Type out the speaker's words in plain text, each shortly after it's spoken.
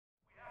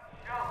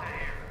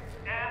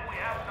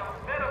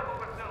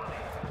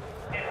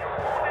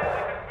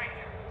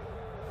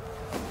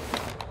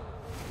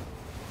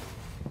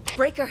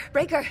Breaker,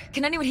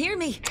 can anyone hear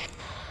me?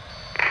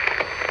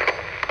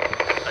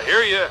 I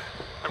hear you.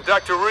 I'm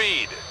Dr.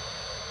 Reed.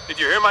 Did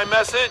you hear my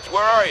message?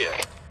 Where are you?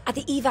 At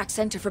the evac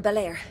center for Bel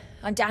Air.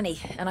 I'm Danny,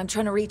 and I'm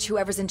trying to reach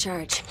whoever's in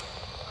charge.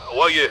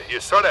 Well, you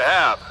sort of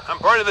have. I'm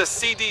part of the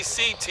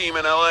CDC team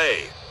in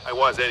LA. I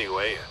was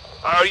anyway.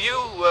 Are you,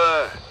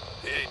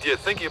 do you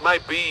think you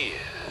might be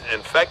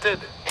infected?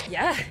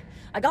 Yeah,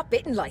 I got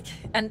bitten like,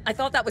 and I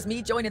thought that was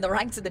me joining the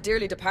ranks of the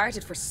dearly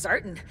departed for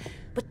certain.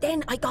 But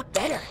then I got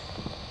better.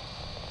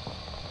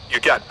 You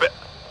got bit?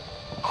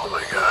 Oh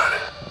my God.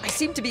 I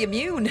seem to be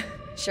immune.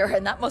 Sure,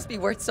 and that must be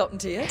worth something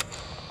to you.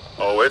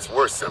 Oh, it's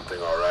worth something,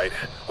 all right.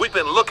 We've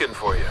been looking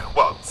for you.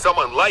 Well,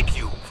 someone like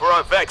you for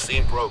our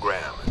vaccine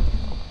program.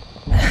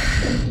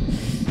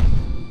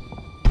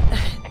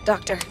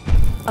 Doctor,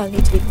 I'll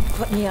need to be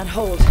putting you on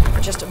hold for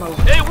just a moment.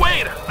 Hey,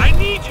 wait! I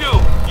need you!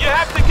 You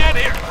have to get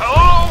here!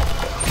 Hello?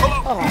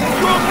 Hello? Oh.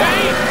 You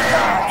okay?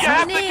 You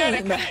have to get here!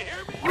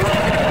 Can you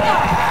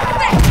hear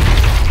me?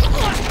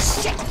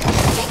 Shit!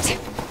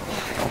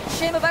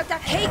 Shame about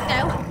that cake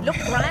now. Look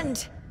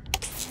grand.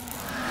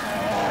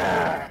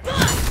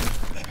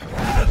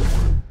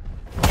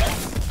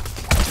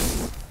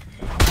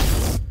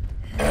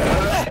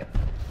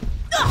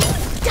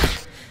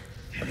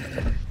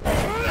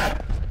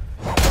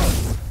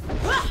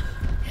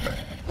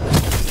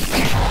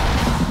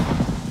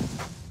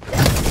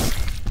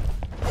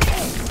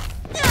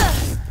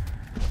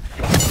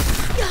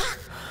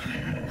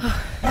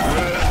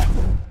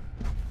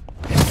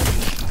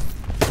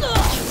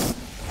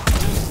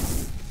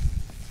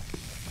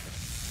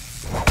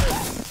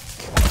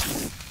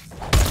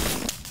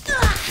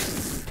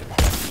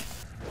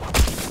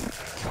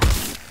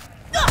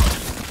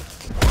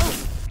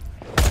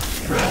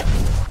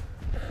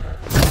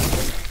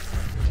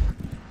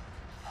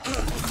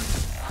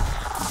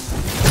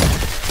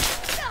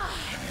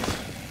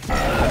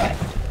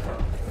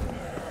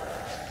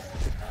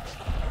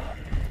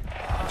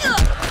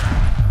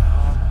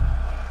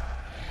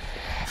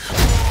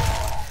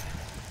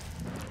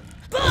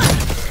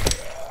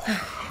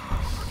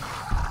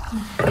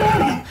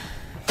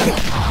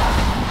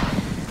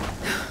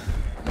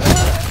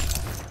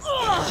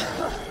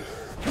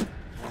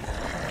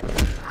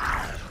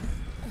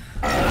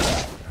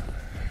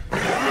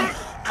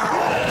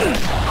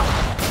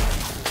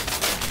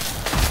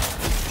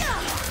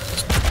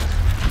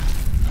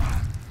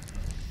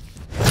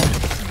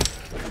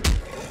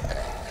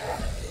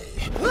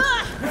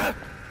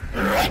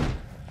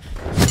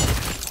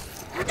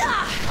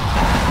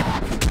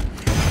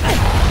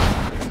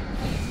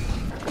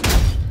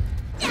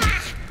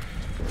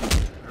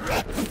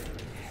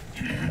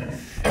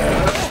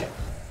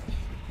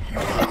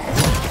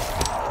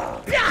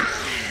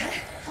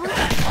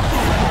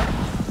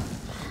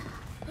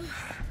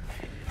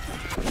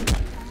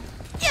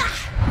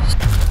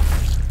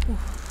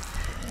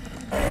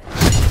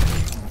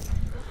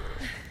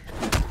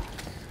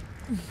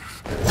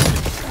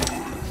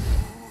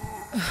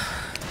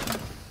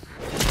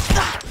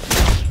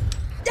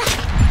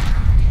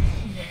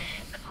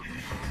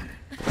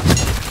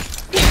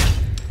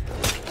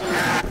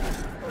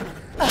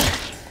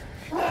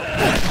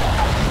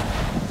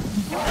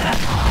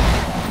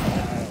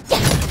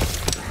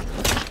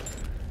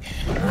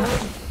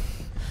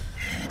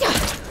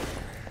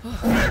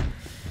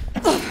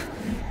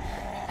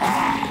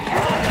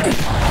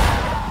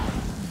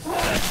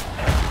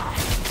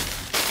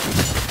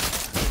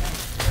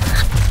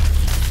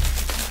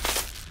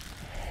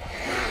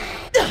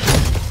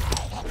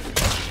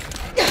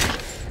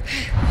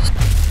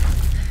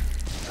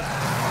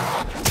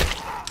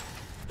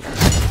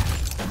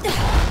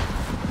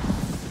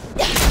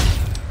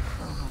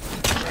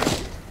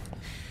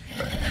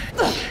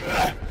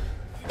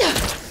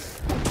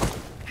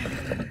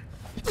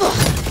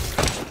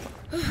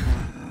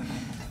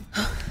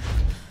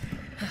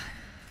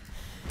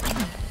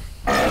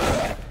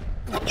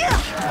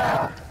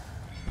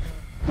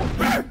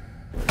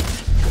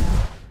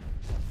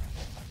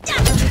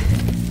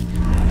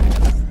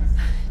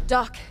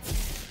 Doc,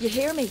 you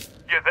hear me?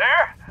 You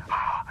there?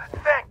 Oh,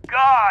 thank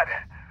God!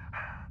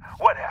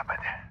 What happened?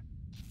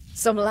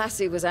 Some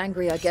lassie was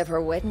angry I gave her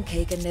wedding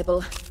cake a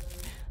nibble.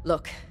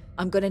 Look,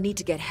 I'm gonna need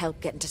to get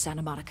help getting to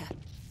Santa Monica.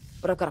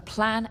 But I've got a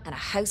plan and a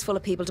house full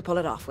of people to pull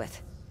it off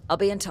with. I'll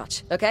be in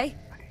touch, okay?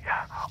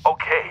 Yeah,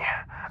 okay.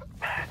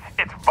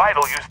 It's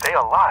vital you stay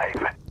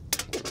alive.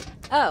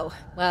 Oh,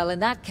 well,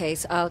 in that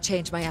case, I'll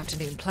change my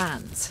afternoon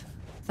plans.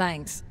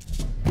 Thanks.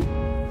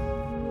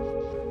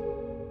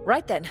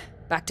 Right then,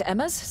 back to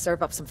Emma's,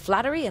 serve up some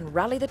flattery and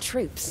rally the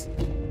troops.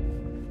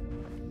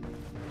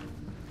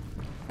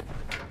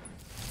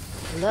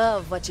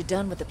 Love what you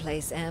done with the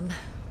place, Em.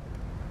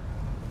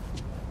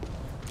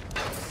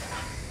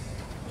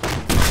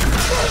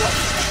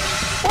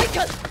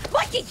 Michael!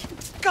 Mikey!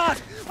 God!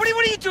 What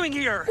are you doing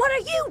here? What are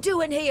you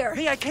doing here?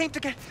 Hey, I came to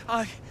get...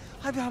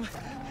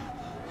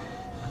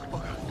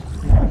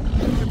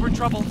 We're in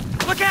trouble.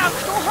 Look out!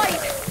 Go hide!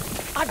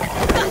 I've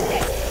got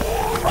this!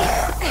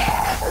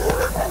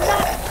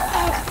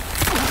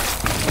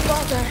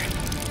 Walter.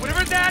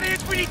 Whatever it that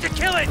is, we need to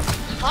kill it!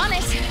 On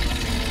it!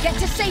 Get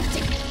to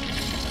safety!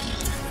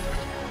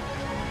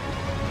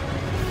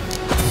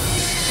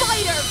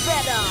 Spider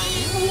venom!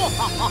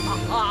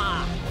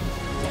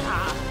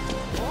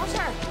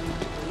 Water!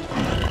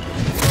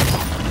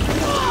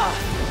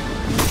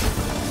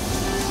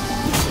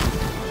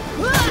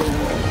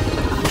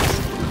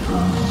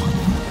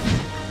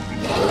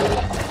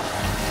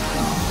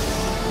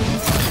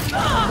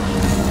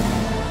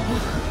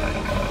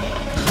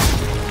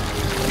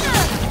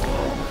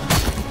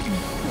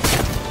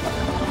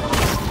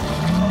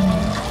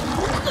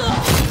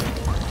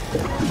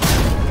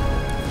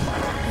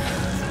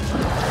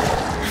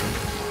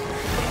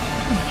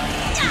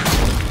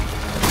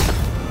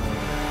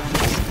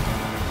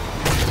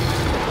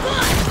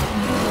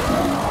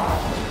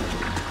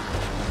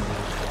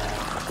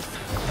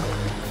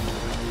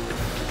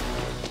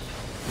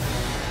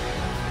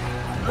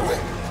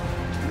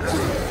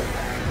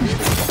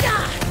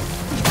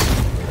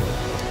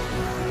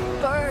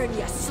 Burn,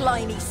 you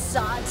slimy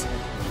sod!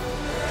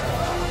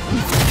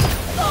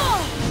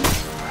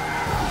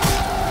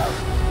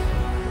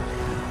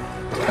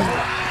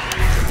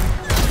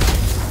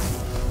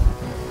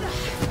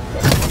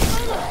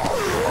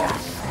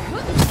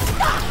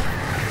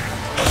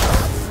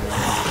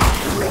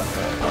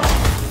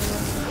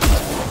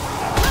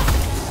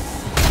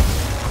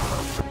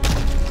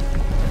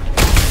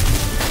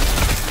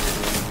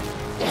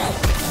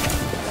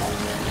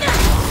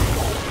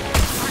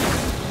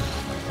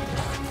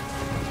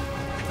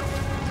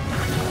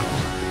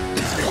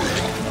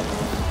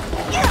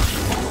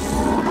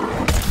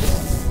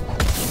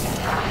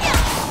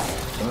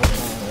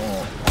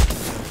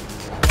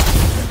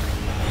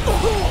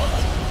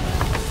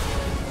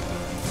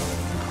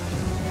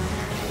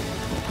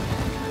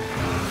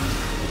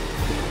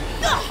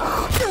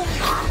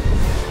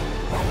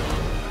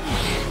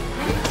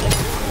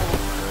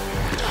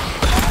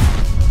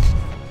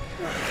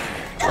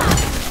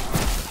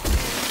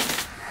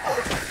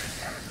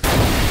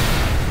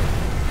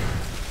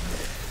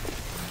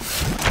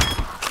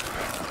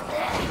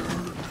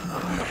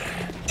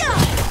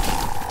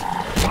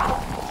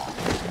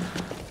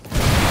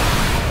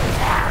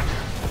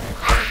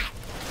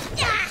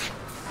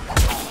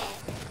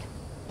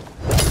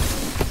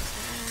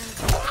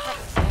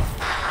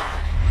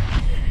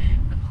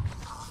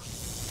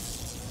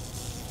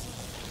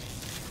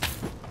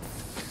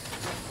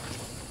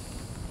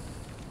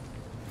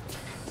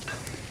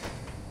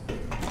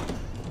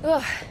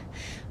 Ugh,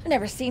 I've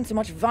never seen so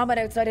much vomit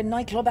outside a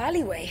nightclub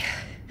alleyway.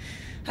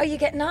 How are you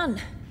getting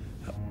on?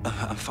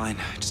 I'm fine,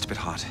 just a bit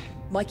hot.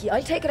 Mikey,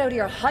 I'll take it out of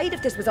your hide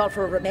if this was all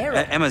for Romero.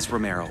 Emma's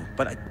Romero,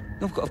 but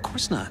no, of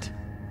course not.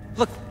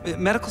 Look,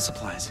 medical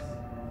supplies.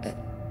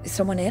 Is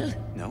someone ill?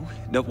 No,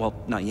 well,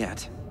 not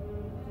yet.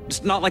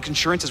 It's not like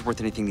insurance is worth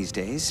anything these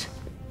days.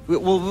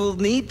 We'll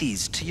need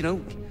these to, you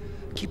know,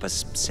 keep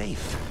us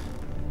safe.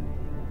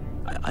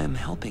 I am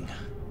helping.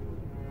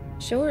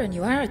 Sure, and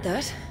you are at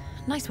that.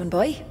 Nice one,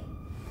 boy.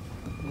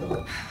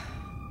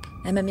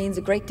 Emma means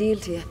a great deal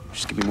to you.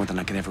 Just give me more than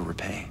I can ever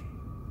repay.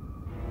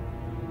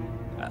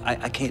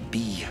 I can't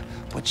be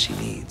what she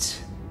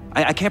needs.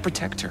 I can't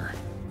protect her.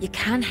 You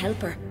can help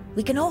her.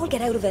 We can all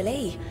get out of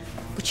LA.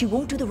 But she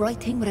won't do the right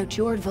thing without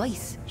your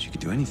advice. She could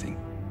do anything.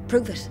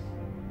 Prove it.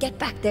 Get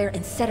back there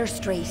and set her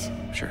straight.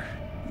 Sure.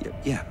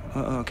 Yeah.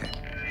 Okay.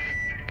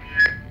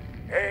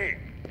 Hey,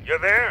 you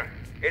there?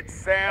 It's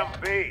Sam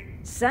B.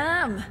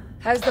 Sam,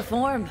 how's the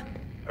form?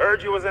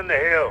 Heard you was in the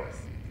hills.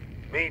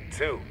 Me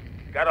too.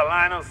 Got a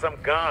line on some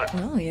guns.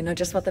 Oh, you know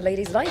just what the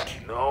ladies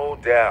like. No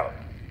doubt.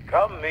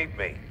 Come meet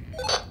me.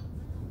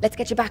 Let's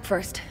get you back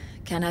first.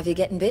 Can't have you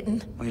getting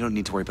bitten. Well, you don't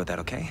need to worry about that,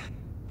 okay?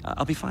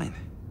 I'll be fine.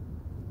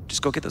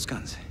 Just go get those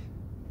guns.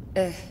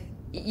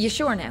 You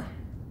sure now?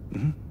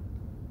 Mm-hmm.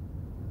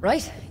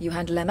 Right, you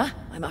handle Emma.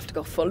 I'm off to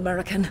go full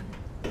American.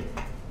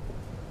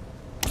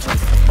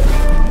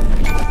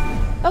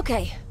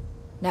 Okay,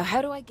 now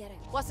how do I get it?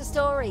 What's the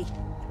story?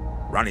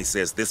 Ronnie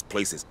says this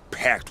place is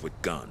packed with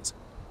guns.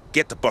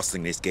 Get to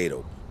busting this gate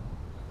open.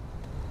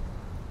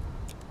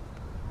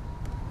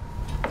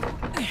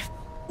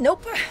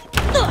 Nope.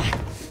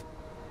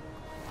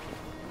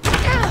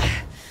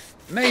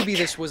 Maybe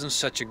this wasn't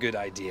such a good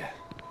idea.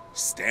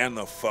 Stand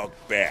the fuck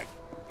back.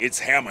 It's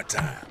hammer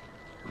time.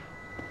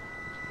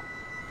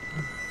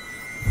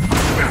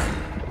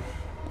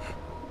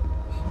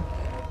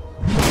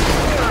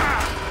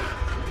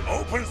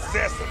 Open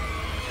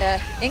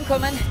sesame.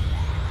 Incoming.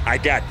 I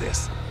got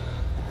this.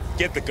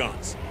 Get the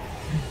guns.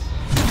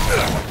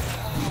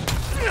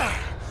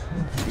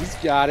 He's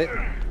got it.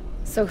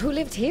 So who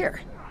lived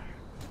here?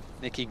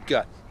 Nikki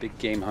Gutte, big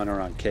game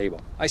hunter on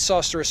cable. I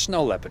sauced her a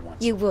snow leopard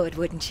once. You would,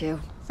 wouldn't you?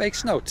 Fake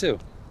snow, too.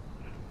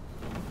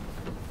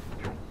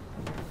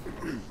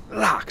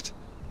 Locked.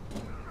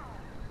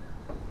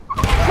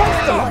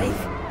 Alive.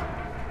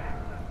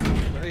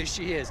 There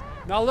she is.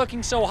 Not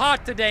looking so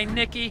hot today,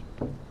 Nikki.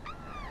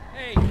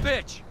 Hey,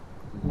 bitch.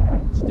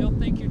 Still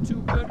think you're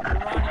too good for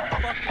Ronnie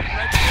fucking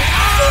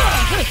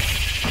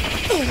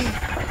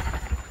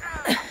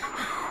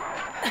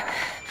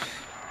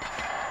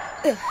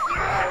Red?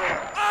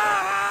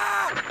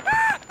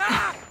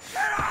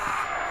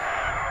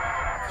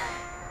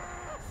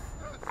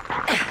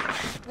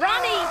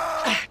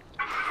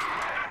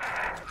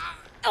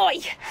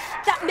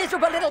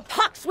 miserable little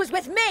pox was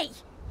with me!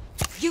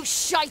 You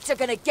shites are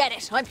gonna get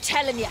it, I'm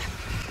telling you.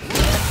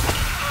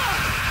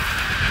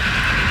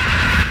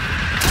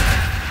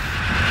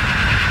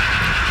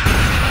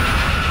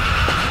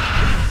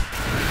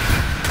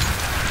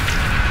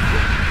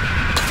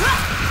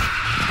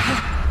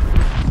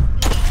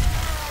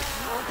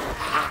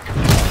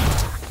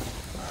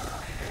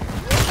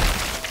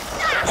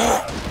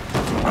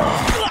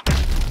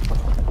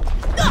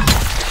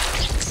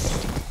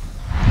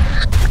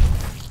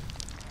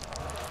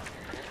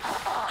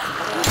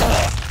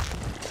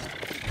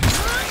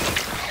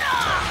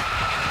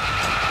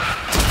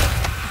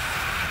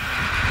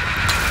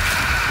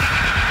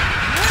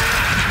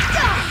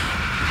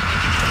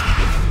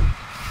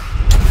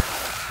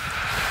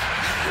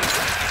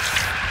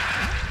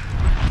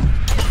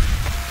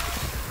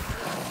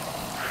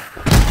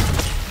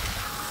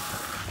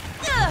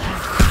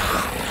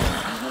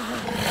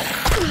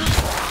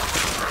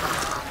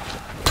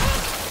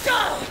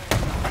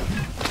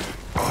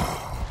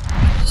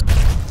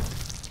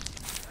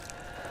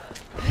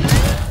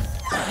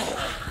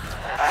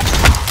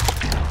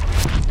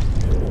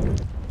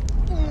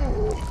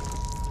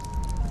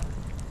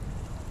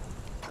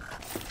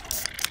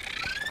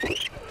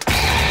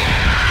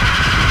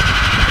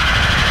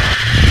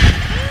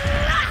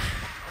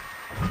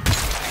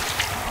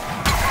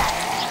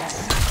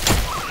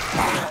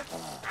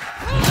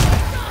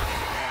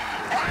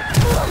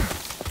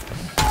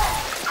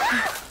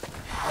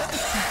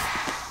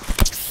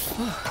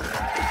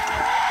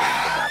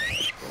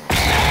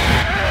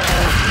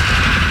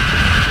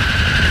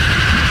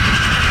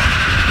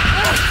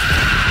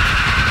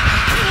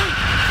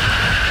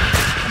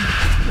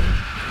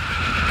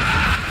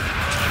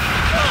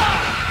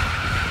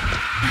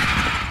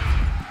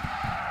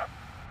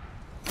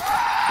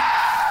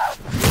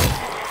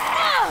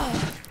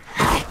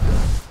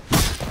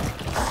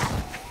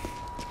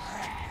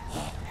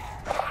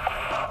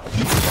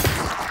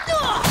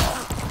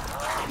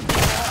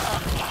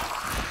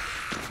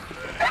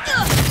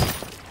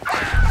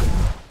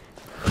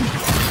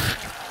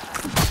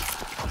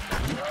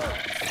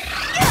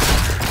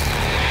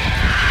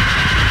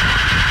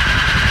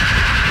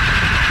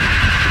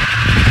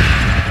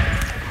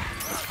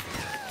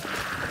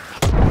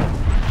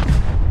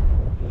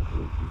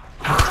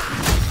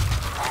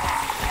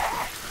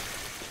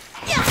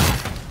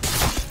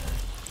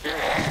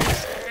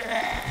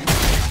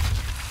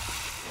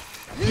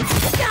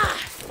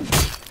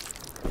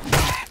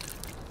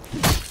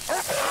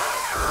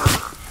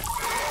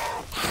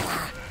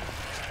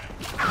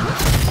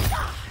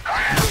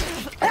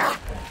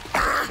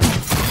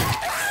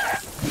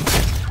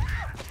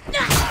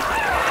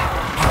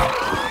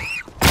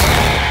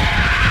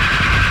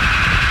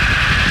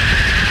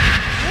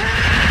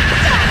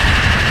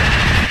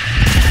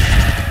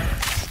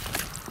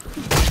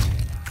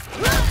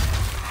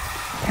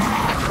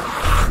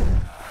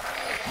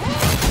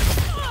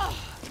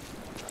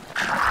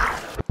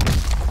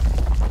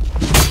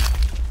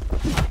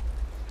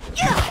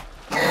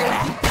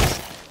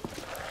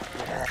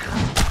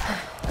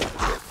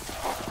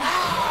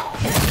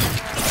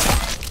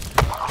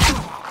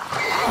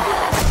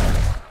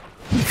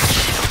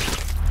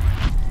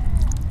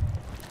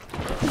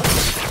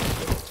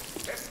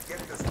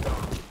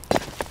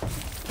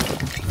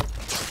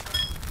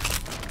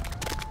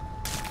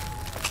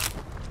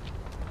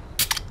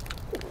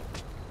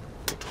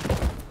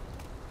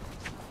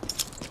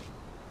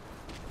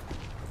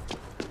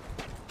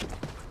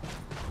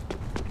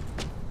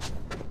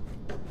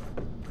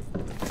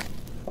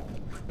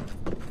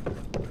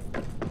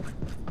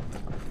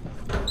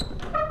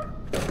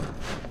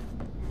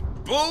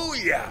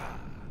 Booyah!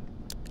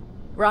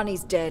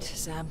 Ronnie's dead,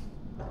 Sam.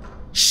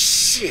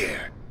 Shit!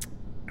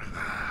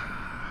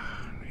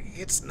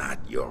 It's not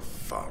your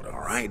fault, all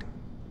right?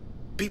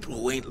 People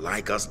who ain't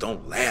like us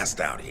don't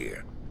last out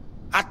here.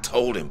 I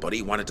told him, but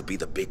he wanted to be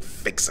the big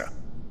fixer.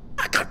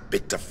 I got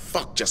bit to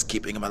fuck just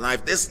keeping him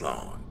alive this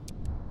long.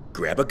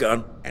 Grab a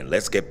gun, and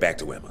let's get back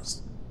to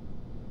Emma's.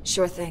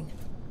 Sure thing.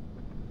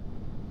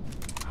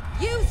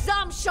 You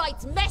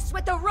zomshites mess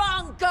with the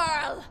wrong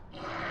girl!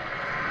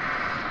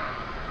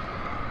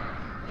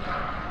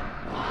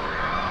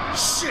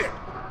 Shit!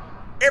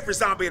 Every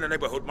zombie in the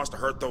neighborhood must have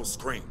heard those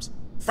screams.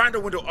 Find a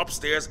window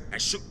upstairs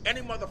and shoot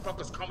any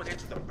motherfuckers coming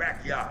into the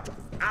backyard.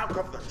 I'll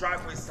cover the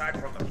driveway side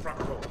from the front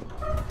door.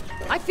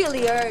 I feel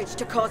the urge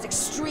to cause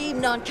extreme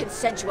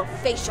non-consensual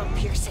facial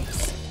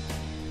piercings.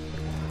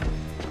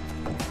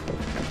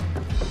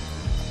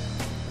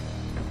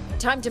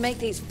 Time to make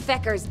these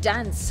feckers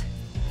dance.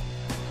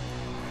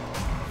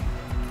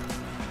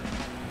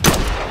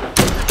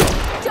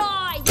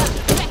 Die, you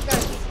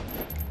feckers!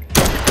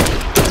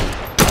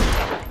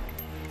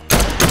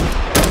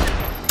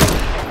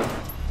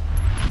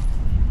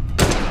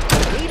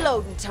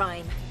 Reloading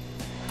time.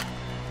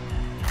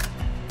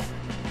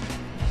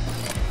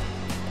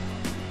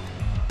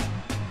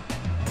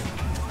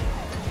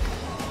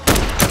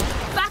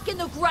 Back in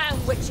the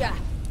ground with ya!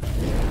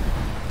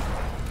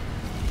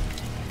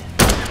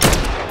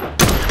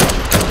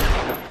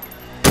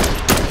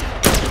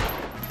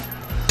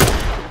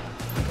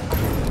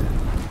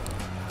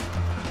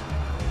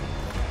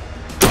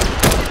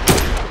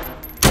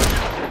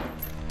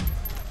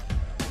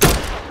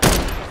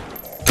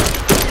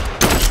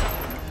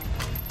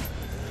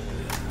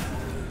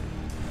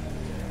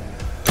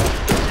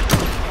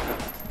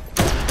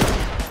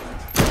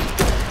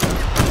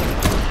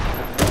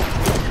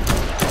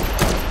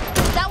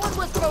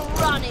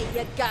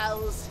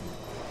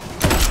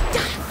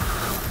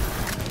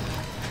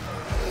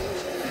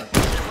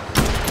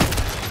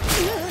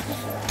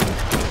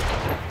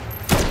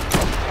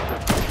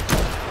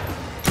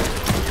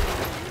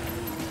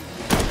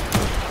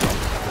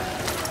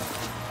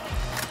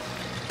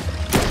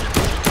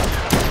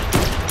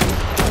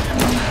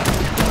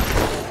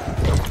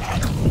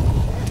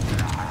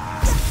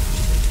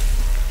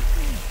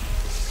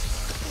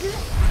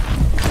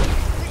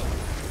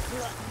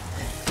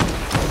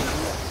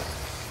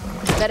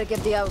 Better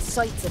give the old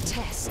sights a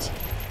test.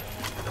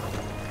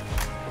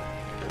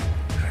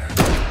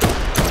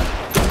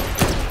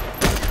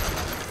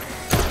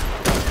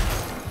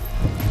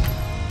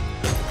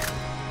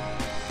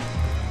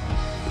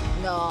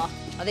 No,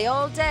 are they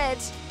all dead?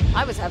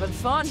 I was having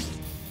fun.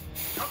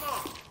 Come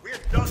on, we're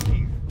done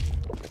here.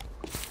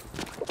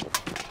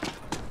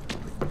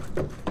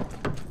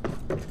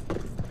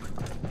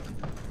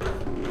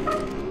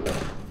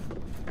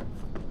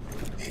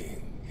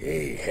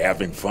 Hey,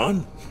 having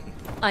fun?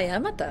 I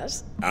am at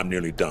that. I'm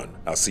nearly done.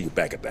 I'll see you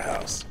back at the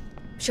house.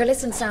 Sure,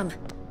 listen, Sam.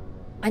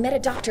 I met a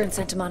doctor in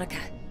Santa Monica.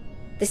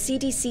 The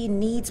CDC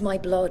needs my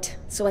blood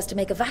so as to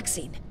make a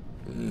vaccine.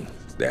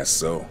 That's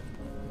so.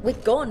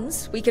 With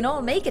guns, we can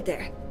all make it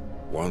there.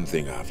 One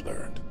thing I've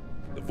learned.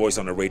 The voice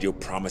on the radio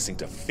promising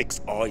to fix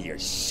all your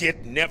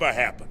shit never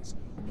happens.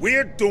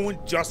 We're doing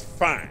just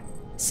fine.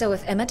 So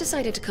if Emma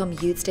decided to come,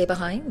 you'd stay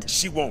behind?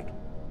 She won't.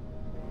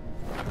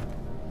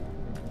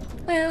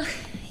 Well,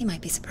 you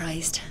might be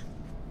surprised.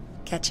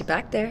 Catch you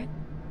back there.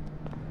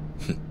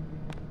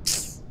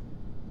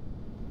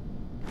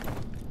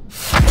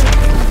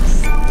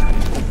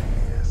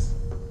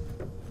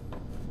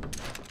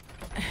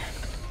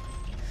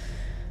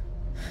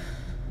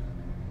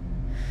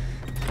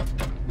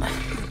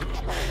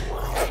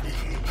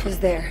 Who's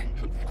there?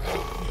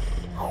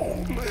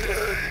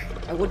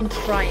 I wouldn't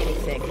try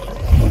anything.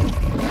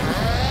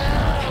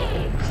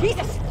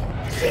 Jesus!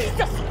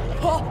 Jesus!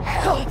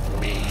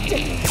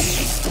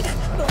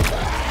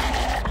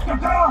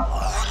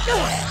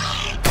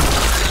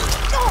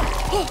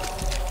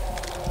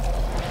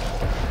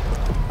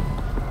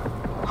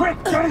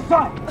 Quick, get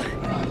inside!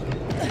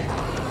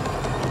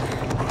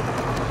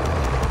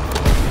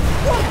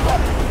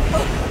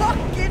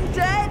 Fucking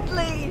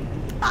deadly!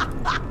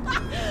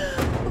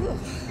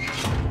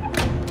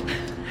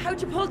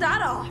 How'd you pull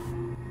that off?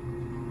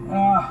 I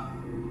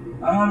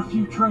had a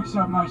few tricks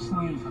up my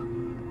sleeve.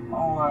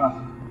 Oh,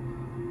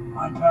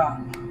 I'm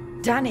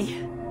Patton.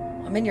 Danny,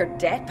 I'm in your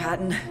debt,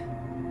 Patton.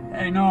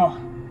 Hey, no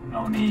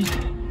need.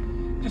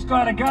 Just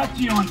glad I got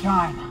to you on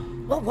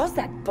time. What was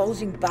that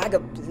bulging bag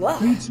of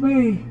blood? Beats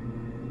me.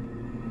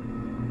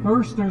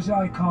 Bursters,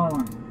 I call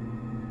them.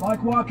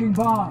 Like walking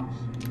bombs.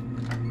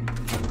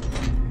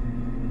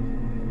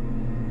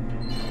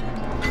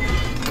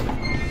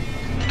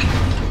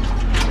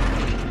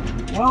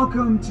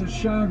 Welcome to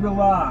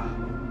Shangri-La.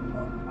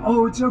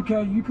 Oh, it's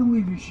okay. You can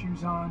leave your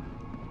shoes on.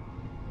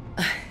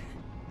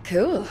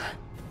 Cool.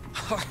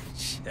 Oh,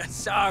 shit,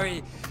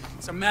 sorry.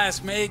 It's a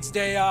mass maid's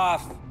day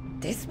off.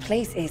 This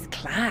place is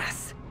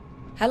class.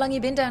 How long you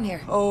been down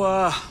here?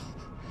 Oh,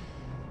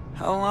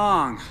 how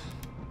long?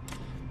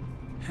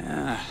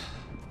 Yeah,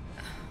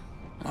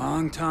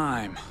 long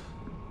time.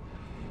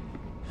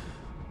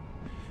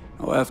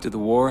 Oh, after the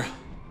war,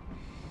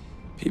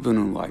 people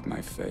didn't like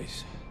my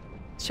face.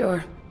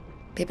 Sure.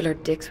 People are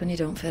dicks when you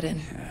don't fit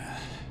in. Yeah.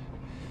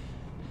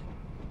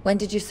 When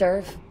did you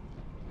serve?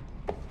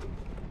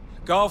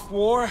 Gulf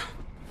War?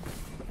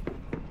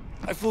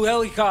 I flew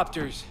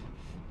helicopters.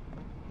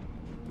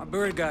 My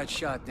bird got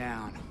shot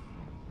down.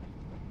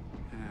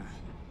 Yeah.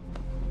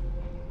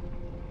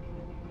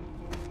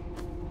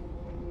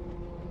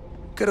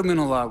 Could have been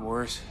a lot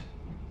worse.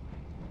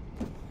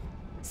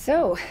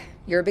 So,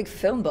 you're a big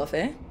film buff,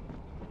 eh?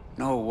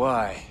 No,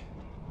 why?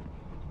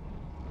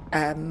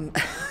 I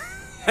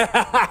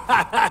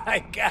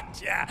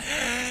gotcha.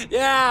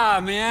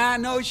 Yeah,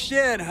 man, no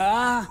shit,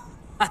 huh?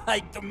 I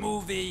like the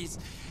movies.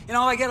 You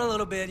know, I get a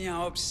little bit,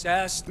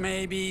 obsessed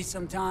maybe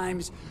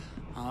sometimes.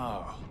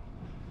 Oh,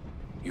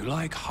 you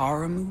like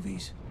horror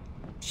movies?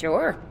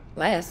 Sure,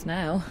 less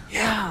now.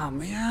 Yeah,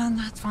 man,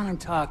 that's what I'm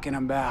talking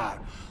about.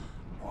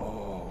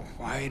 Oh,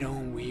 why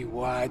don't we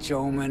watch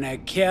Omen to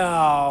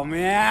Kill,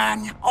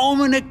 man?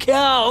 Omen to Kill,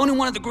 only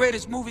one of the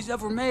greatest movies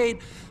ever made.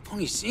 I've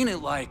only seen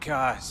it like,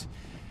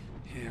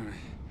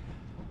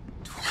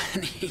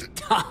 20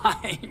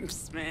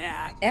 times,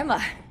 man.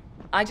 Emma,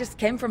 I just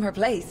came from her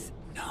place.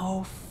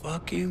 No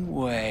fucking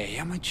way.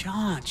 Emma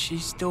John,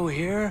 she's still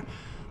here?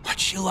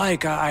 What's she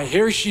like? I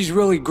hear she's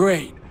really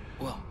great.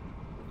 Well,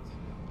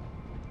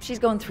 she's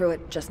going through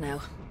it just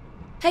now.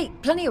 Hey,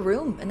 plenty of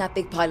room in that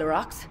big pile of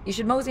rocks. You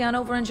should mosey on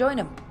over and join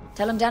him.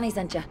 Tell him Danny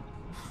sent you.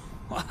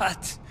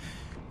 What?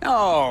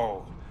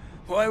 No.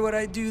 Why would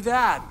I do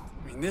that?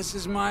 I mean, this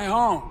is my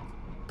home.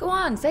 Go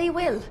on, say you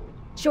will.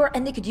 Sure,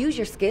 and they could use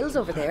your skills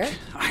over there.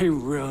 I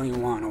really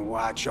want to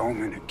watch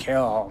Omen to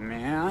Kill,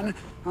 man.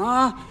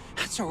 Huh?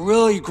 That's a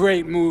really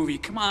great movie.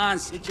 Come on,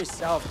 sit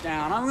yourself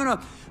down. I'm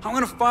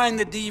gonna find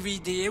the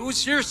DVD. It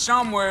was here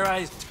somewhere.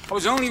 I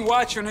was only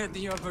watching it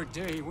the other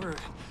day. Where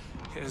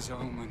is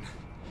Omen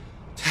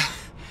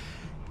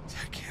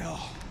to Kill?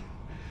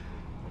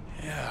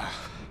 Yeah,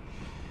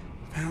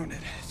 found it.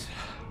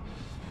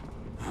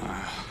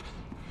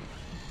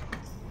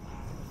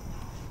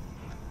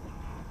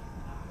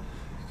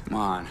 Come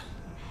on.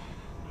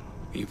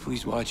 Will you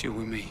please watch it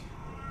with me?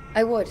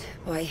 I would,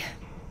 boy.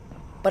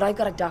 But I've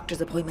got a doctor's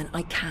appointment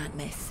I can't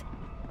miss.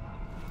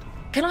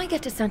 Can I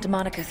get to Santa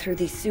Monica through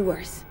these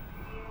sewers?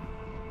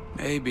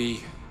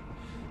 Maybe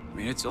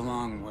mean, it's a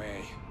long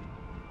way.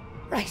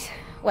 Right.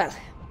 Well,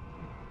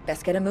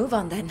 let's get a move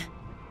on then.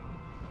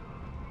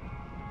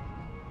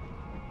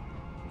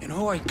 You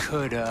know, I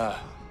could,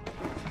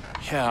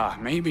 yeah,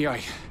 maybe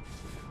I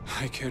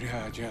could,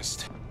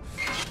 just...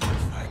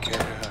 If I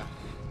could,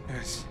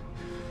 just...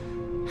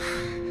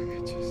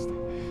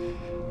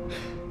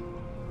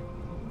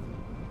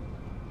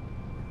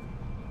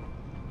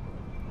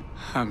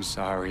 I'm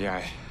sorry,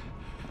 I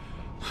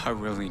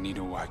really need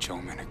to watch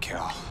Omen and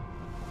Cal.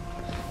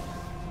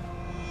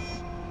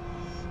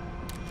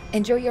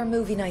 Enjoy your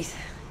movie night.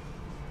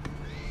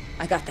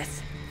 I got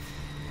this.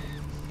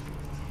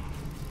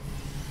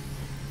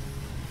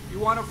 You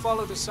want to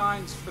follow the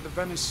signs for the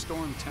Venice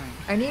storm tank?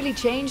 I nearly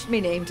changed my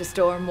name to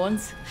Storm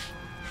once.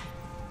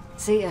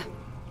 See ya.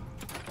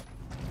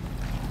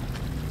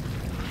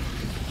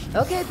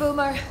 Okay,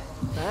 Boomer.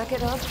 Back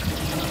it up.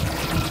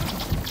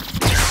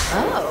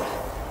 Oh.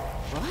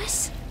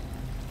 What?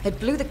 It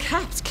blew the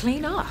caps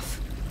clean off.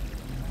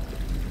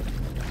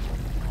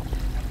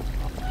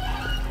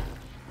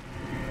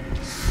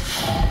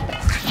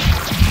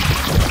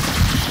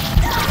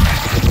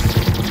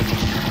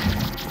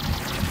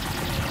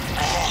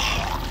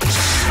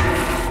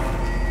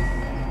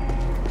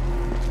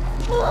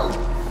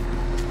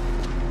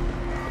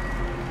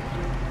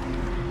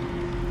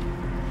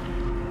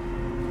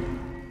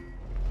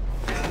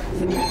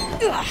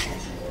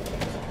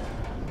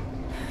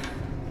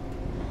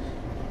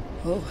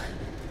 Oh.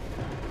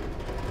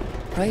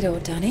 Righto,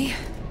 Danny.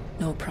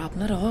 No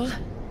problem at all.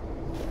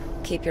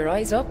 Keep your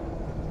eyes up.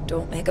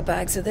 Don't make a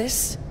bags of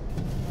this.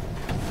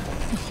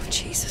 Oh,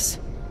 Jesus.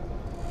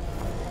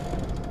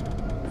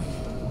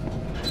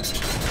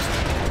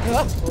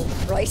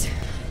 Oh, right.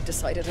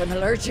 Decided I'm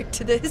allergic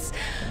to this.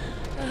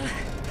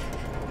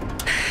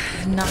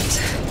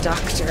 Not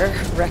doctor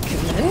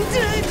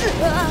recommended.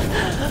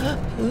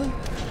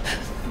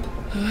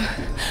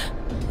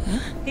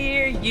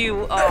 Here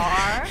you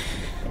are.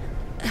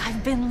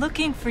 I've been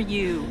looking for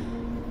you.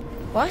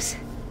 What?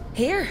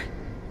 Here?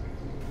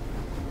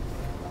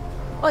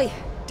 Oi,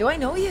 do I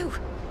know you?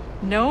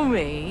 Know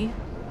me?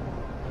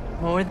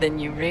 More than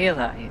you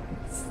realize.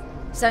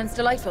 Sounds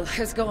delightful.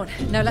 How's it going?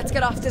 Now let's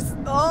get off this.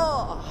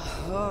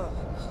 Oh!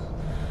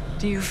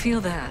 Do you feel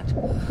that?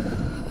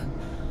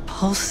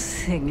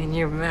 Pulsing in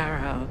your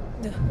marrow.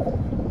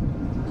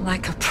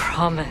 Like a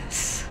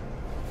promise.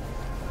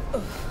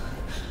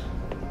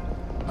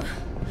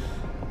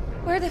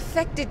 Where the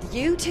feck did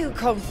you two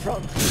come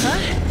from? Huh?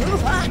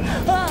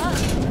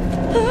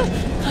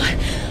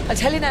 I'll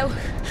tell you now.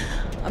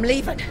 I'm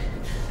leaving.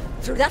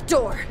 Through that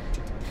door.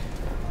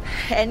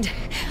 And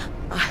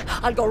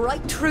I'll go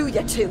right through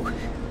you two.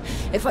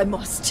 If I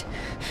must.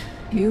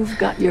 You've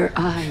got your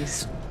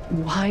eyes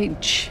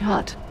wide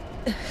shut.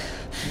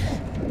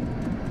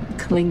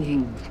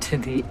 Clinging to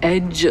the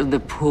edge of the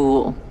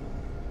pool.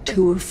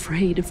 Too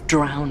afraid of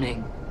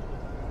drowning.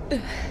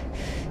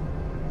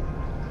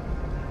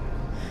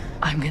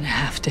 I'm gonna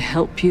have to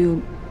help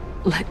you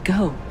let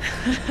go.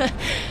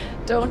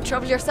 Don't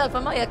trouble yourself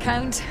on my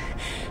account.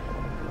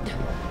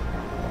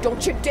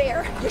 Don't you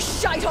dare, you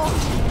shite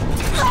off!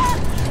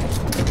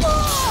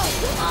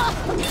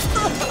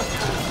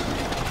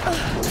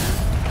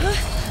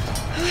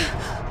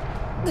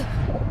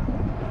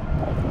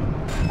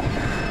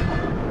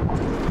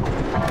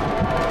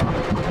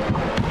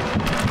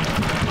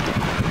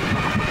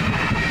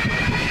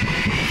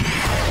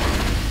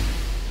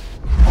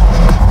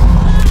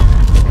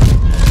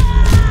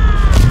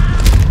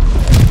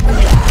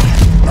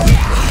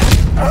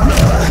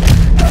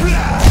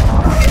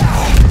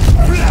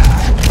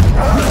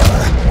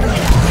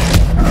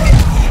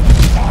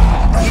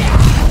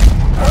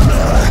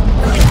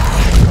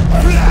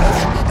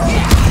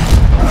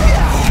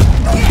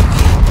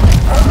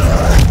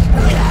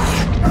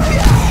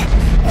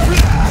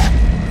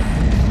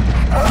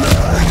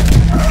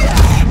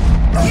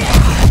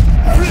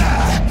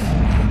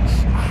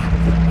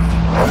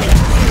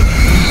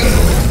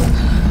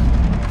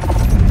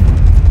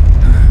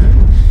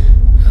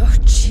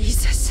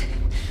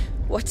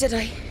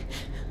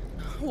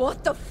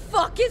 What the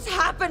fuck is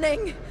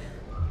happening?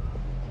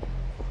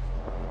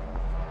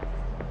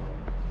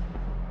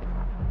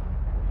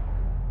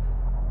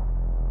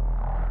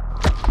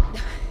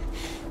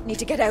 Need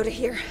to get out of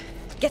here.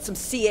 Get some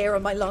sea air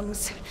in my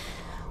lungs.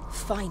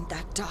 Find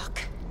that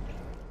dock.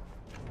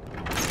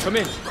 Come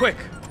in, quick!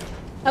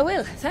 I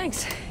will,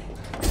 thanks.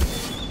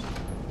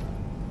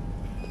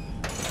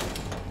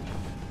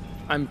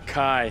 I'm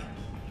Kai.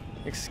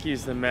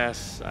 Excuse the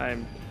mess.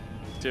 I'm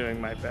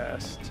doing my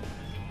best.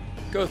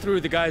 Go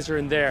through, the guys are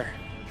in there.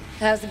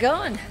 How's it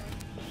going?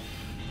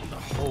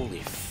 Holy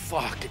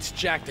fuck, it's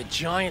Jack the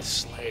Giant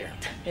Slayer.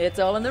 It's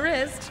all in the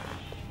wrist.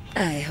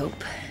 I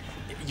hope.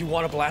 You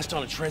want to blast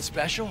on a Trent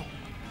special?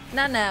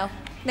 Not now.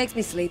 Makes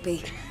me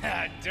sleepy.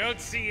 Don't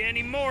see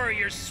any more of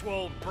your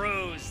swole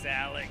bros,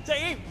 Alex. They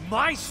ain't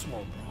my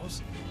swole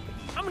bros.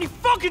 How many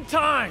fucking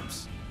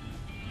times?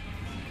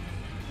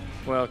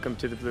 Welcome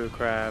to the Blue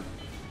Crab.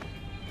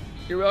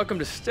 You're welcome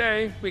to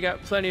stay. We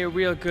got plenty of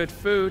real good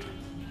food.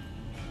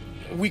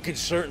 we could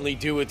certainly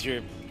do with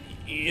your,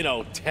 you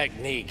know,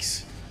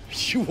 techniques.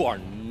 You are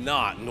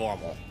not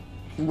normal.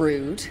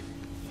 Rude.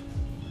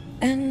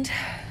 And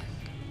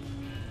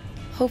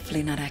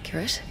hopefully not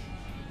accurate.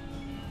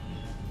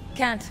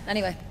 Can't.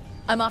 Anyway,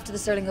 I'm off to the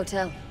Sterling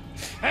Hotel.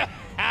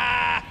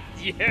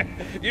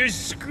 You're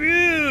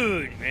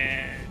screwed,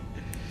 man.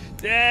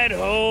 That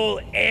whole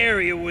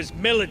area was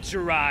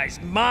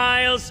militarized.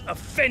 Miles of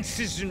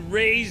fences and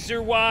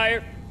razor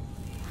wire.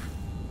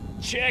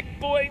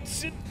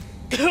 Checkpoints and...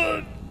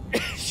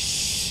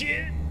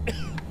 shit.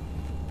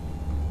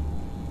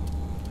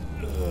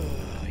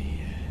 Oh,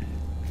 yeah.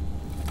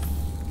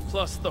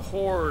 Plus the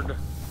Horde.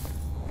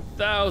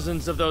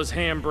 Thousands of those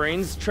ham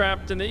brains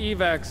trapped in the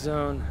evac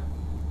zone.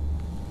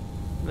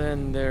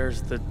 Then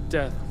there's the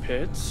death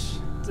pits.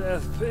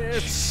 Death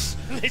pits.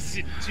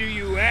 Listen to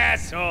you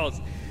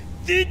assholes.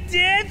 The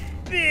death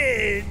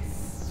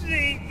pits.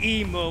 The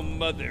emo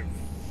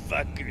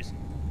motherfuckers.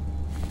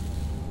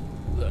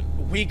 Look,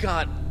 we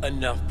got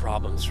enough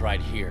problems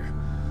right here.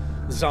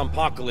 The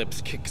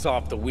Zompocalypse kicks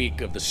off the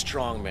week of the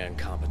strongman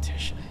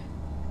competition.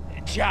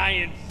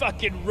 Giant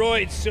fucking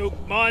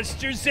roid-soaked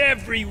monsters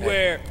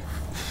everywhere.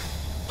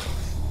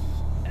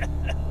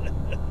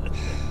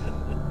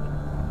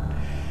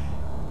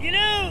 You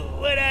know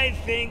what I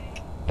think?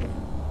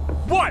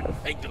 What?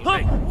 Hey,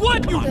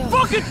 What you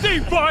fucking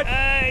think, bud?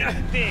 I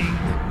think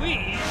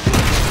we...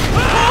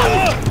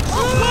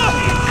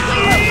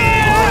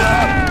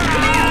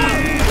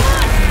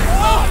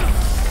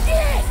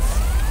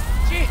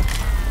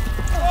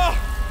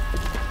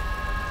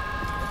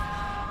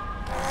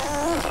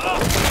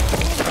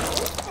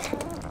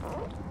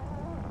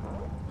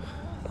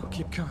 I'll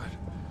keep coming.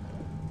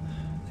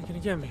 They're gonna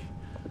get me.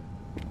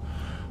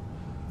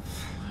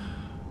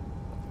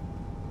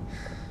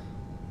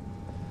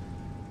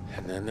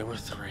 And then there were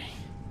 3.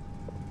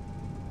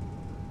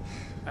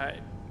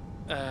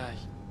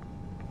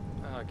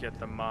 I'll get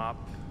the mop.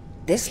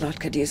 This lot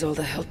could use all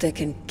the help they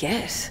can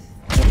get.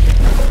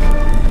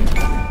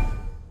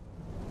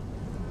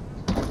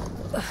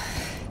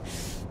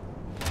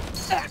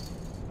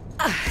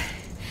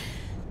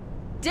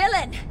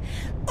 Dillon!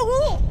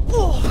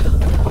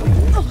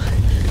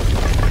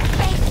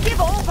 Hey,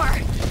 give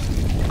over!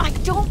 I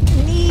don't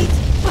need...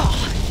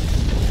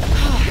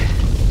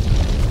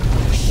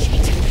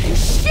 Shit!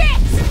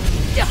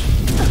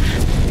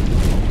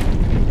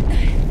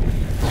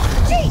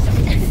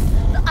 Jesus!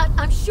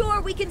 I'm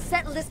sure we can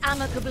settle this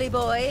amicably,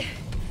 boy.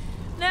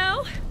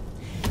 No?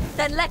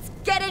 Then let's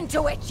get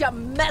into it, you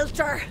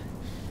melter!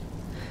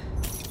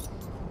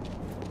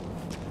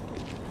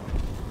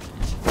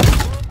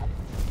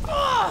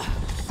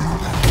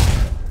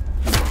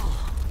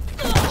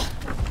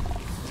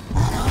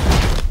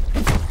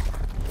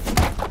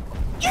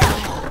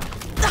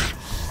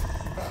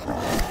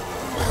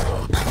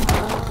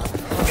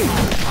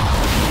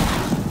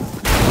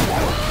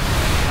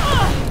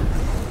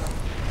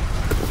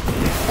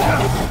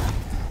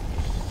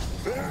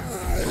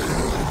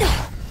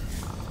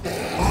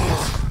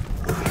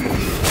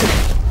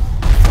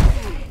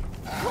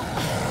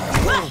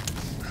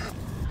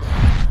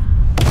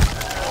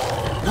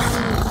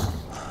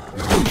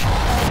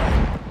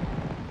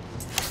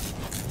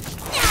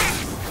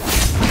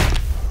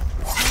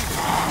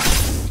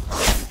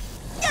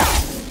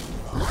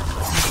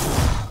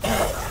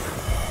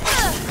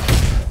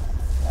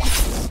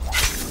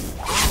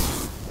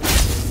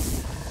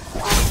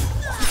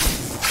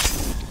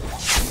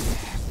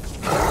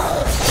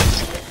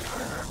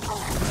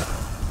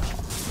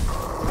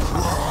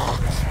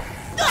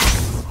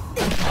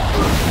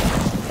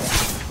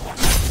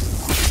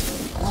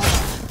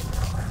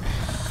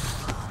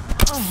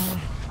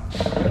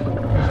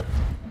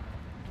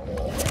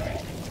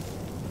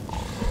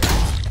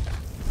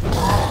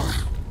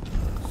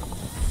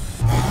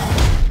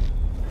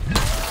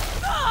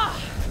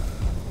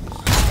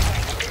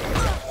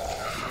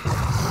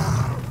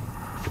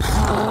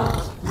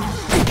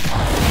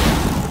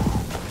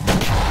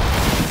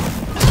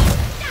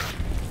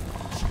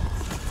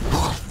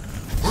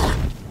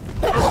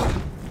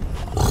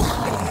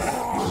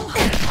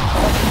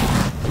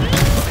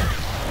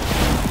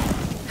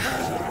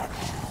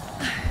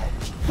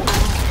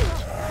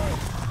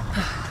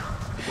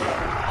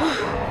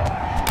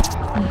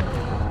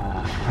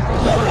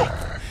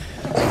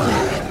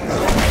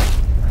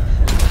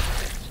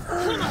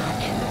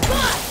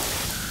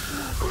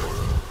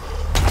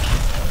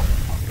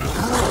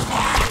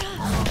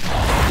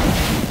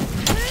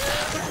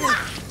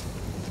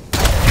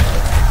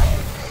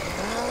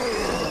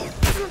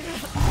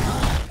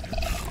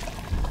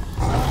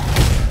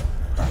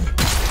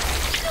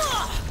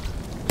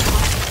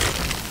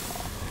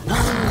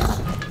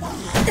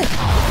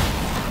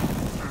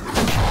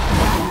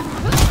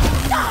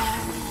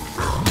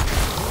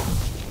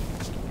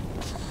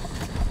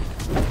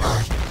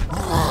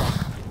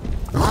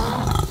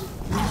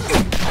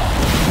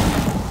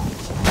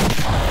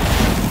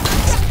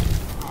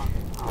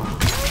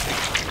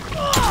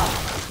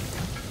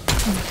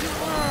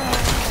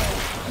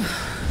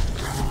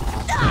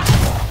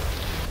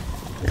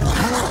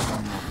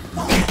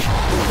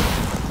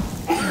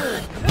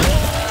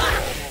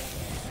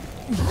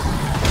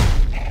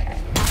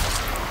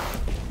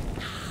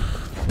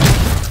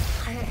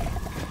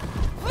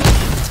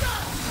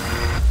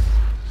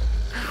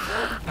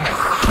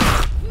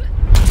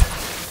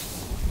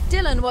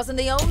 wasn't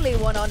the only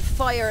one on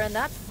fire in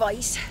that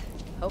fight.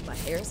 Hope my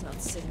hair's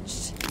not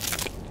singed.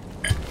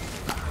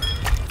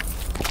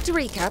 To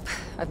recap,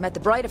 I've met the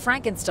Bride of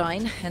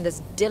Frankenstein and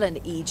this Dillon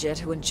Egypt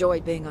who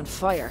enjoyed being on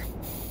fire.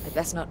 I'd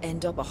best not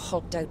end up a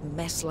hulked out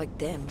mess like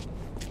them.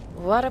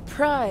 What a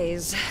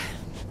prize.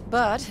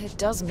 But it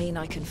does mean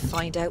I can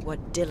find out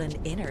what Dillon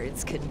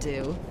innards can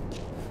do.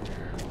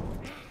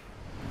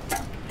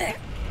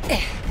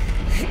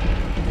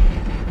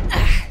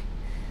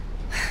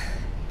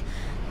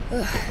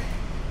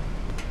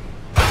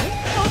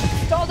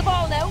 Stall the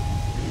ball now.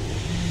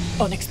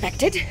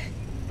 Unexpected.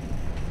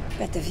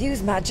 Bet the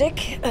view's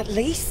magic, at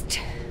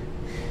least.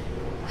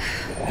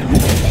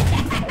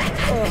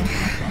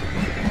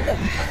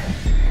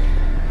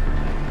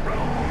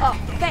 Oh,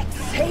 feck's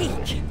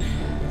sake!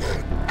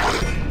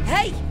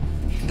 Hey!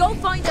 Go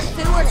find a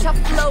sewer to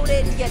float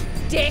in, you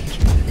dick!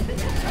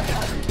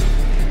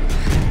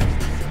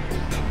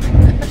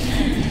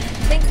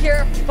 Think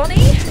you're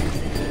funny?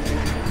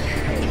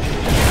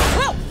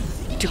 Whoa!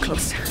 Too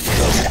close.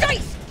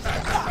 Nice!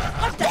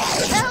 What the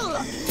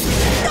hell?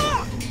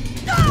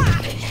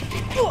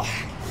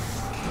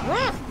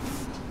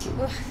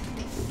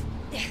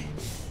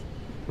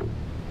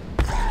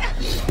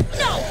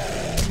 No!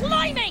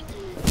 Climbing!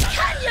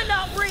 Can you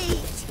not read?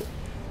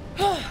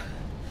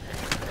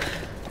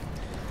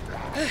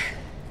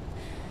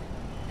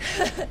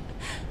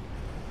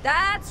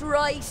 That's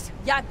right,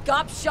 ya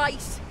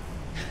gobshite.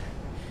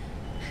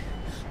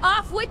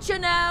 Off with you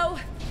now.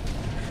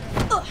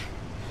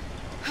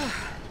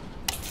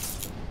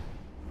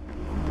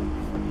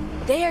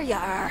 There you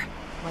are.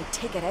 My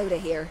ticket out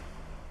of here.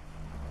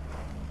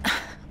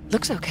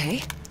 Looks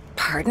okay.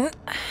 Pardon?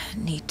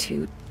 Need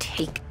to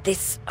take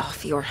this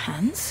off your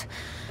hands.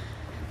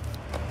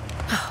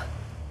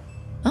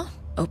 Oh,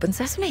 open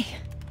sesame.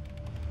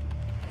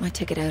 My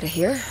ticket out of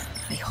here,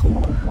 I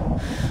hope.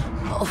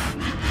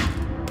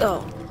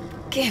 Oh,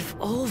 give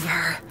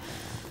over.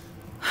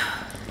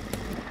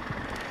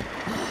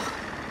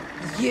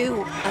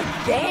 You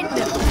again?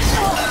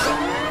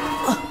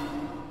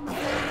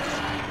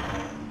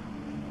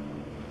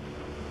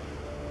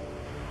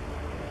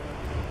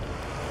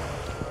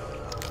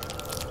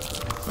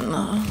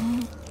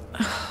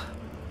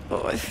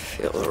 Oh, I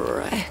feel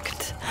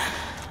wrecked.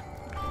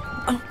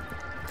 Oh,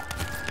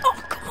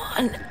 come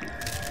on.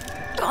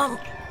 Come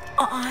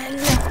on.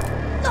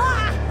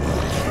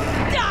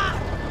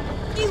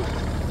 You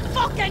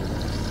fucking...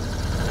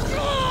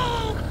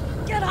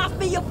 Get off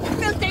me, you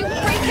filthy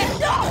freaking...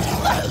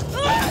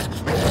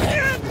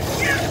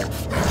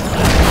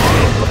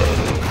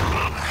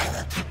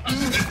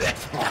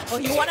 Oh,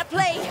 you wanna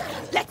play?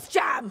 Let's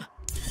jam!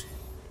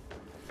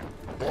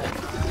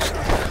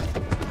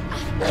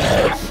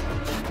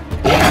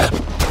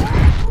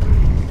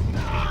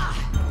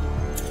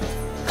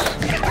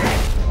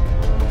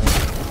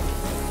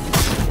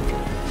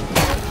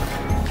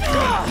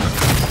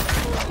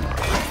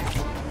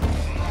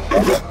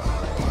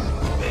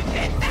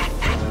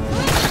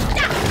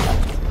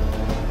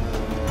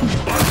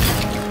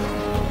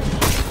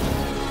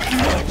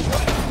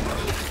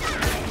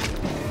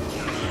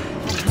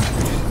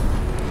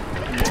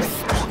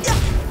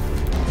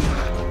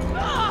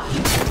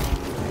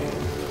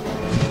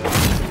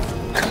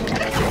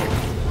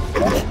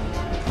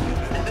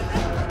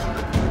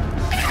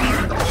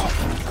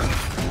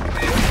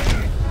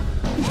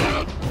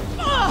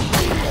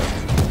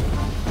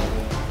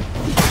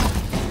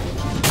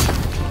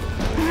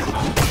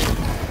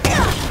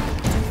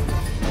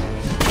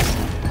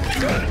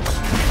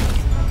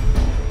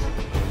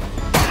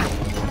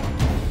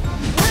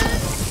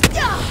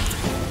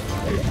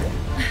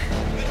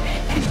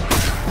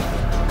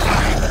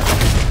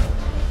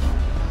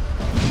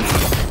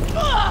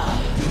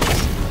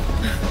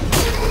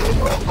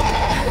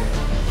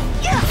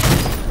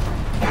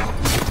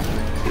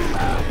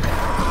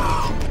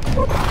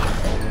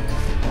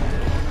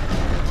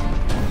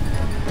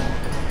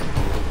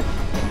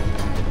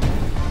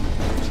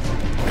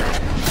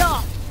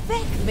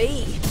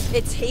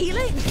 It's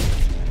healing.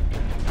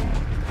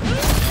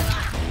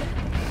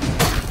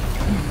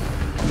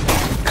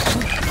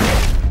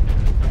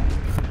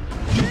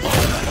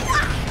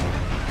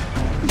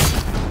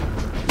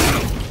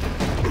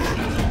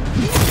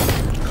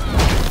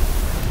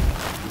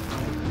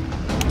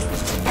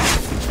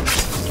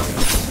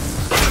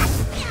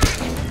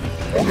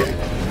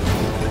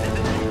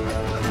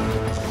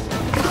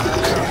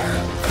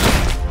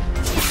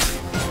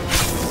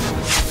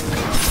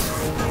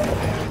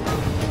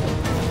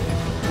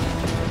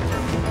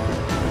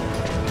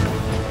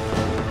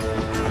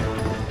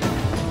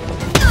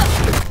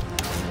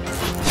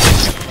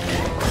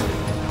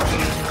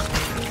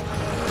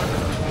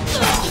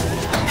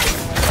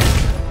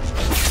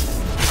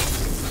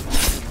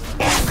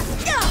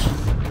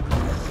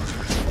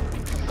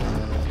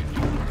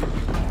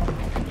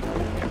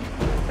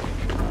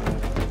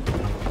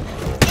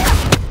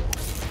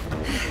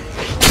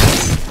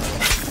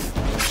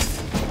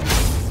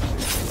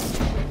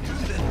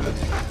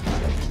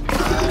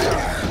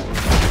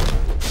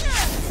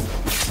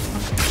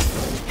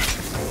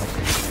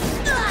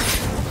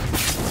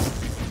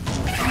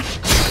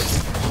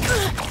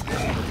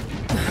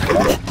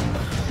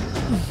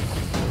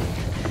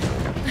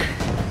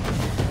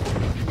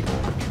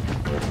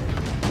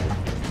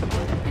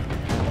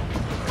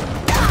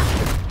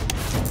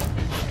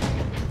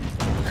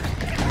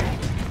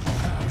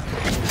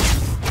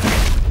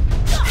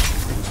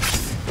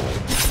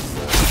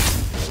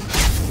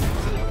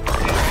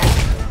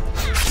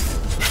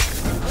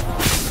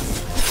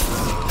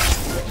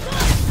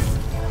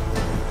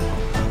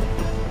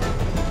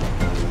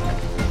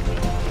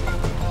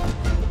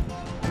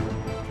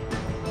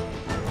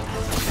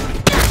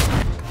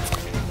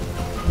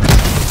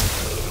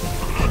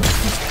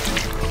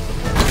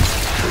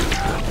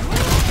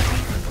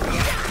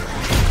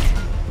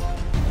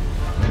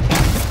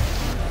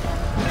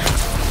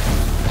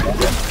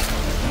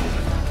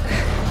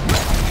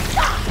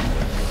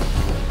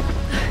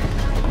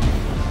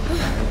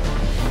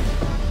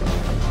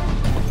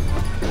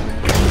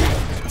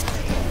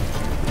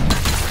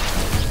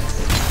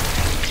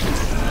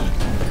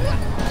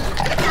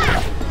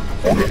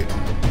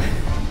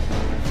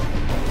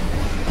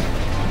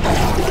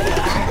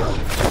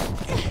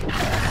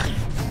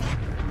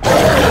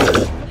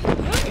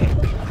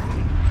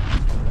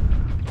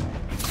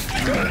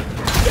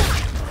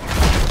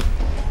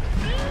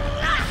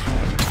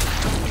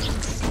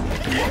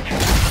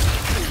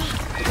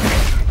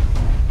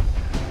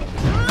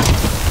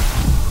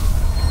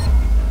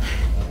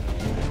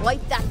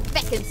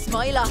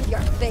 smile off your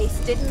face,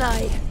 didn't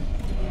I?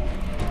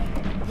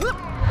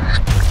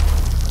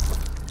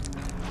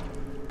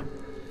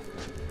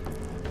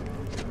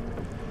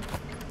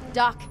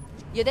 Doc,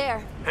 you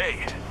there?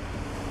 Hey,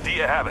 do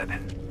you have it?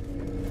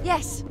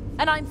 Yes,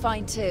 and I'm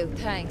fine too,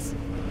 thanks.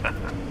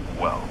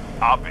 Well,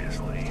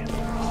 obviously.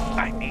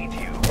 I need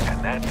you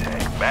and that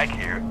tech back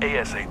here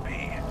ASAP.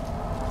 We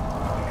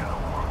got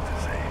a world to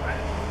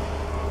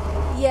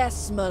save.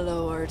 Yes, my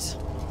lord.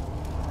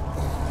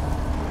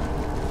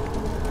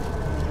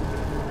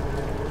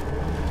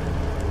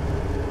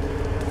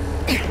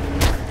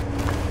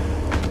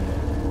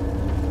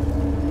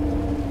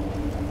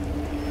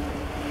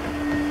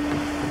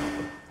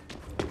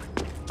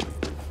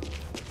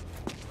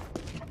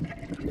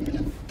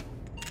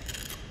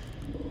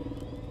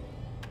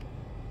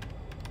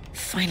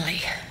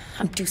 Finally,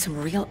 I'm due some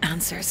real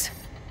answers.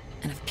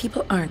 And if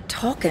people aren't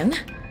talking,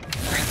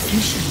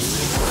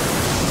 revolutions.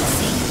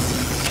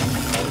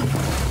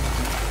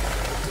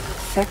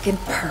 Feckin'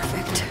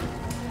 perfect.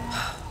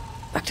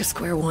 Back to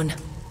square one.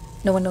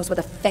 No one knows what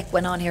the feck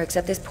went on here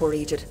except this poor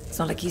Egypt. It's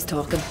not like he's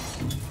talking.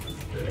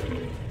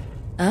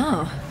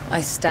 Oh,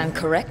 I stand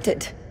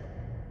corrected.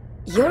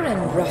 You're in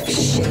rough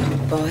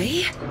shape,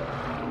 boy.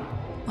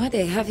 Why'd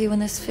they have you in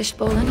this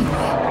fishbowl anyway?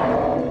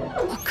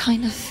 What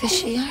kind of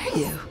fishy are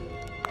you?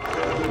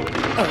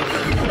 Oh,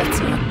 that's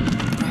not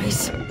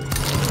right.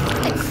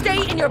 And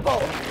stay in your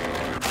bowl!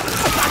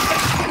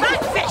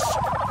 Manfish!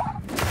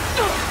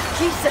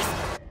 Jesus!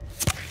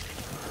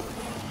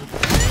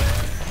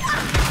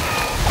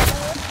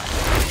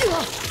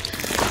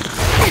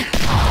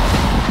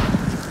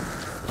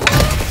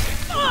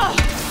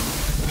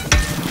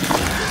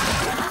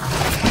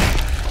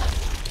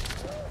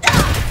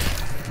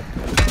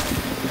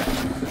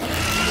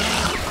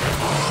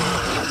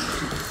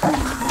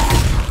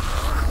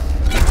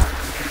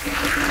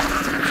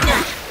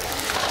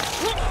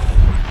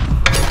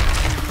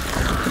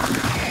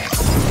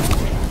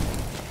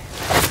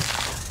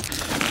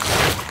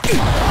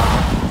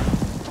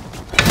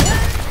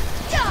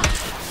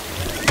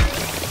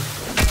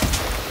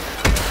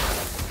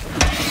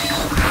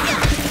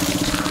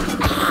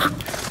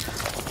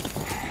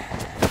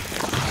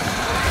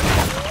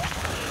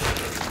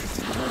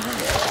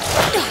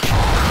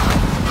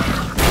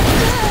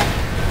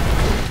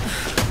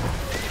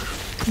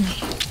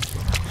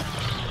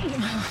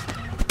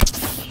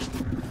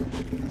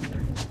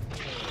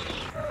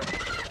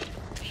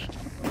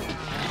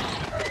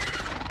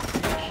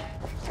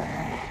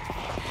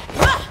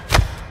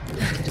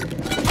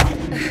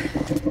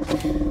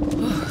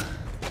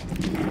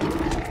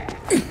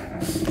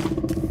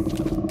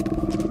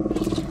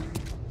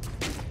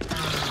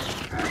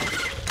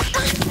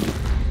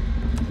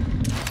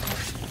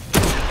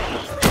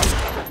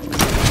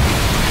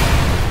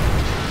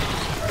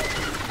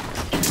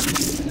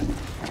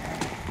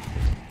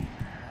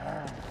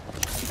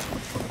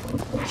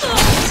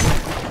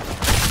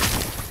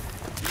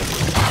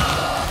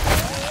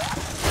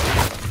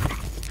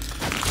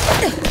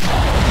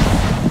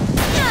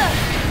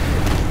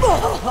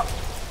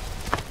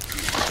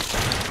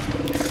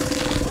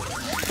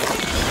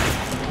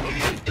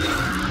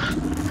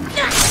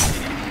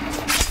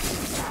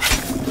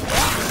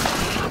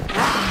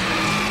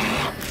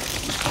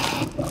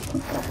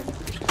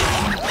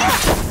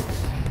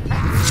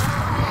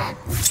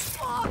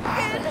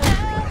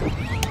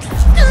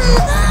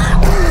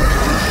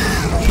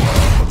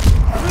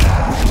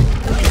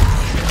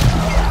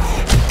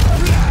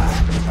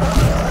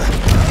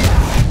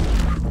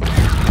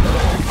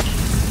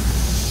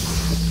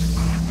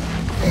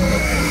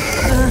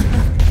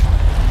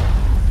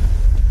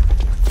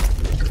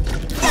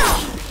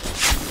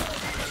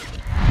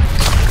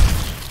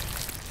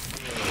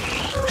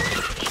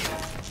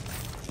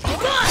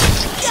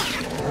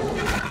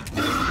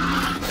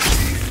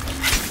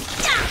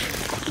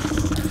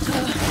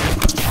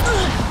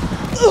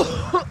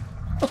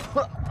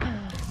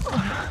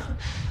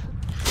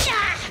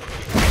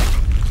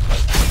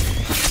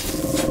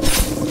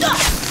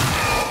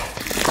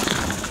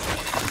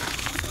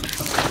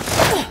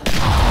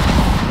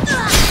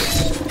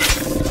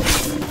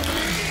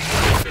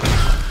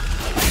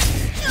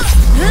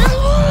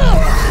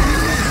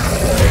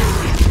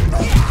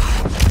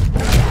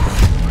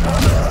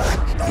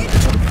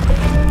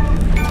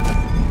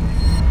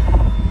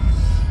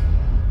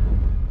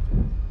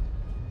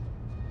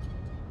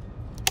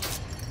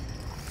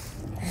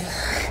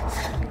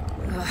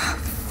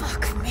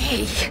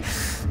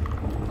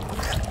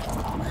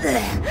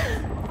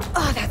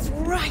 Oh, that's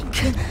rank.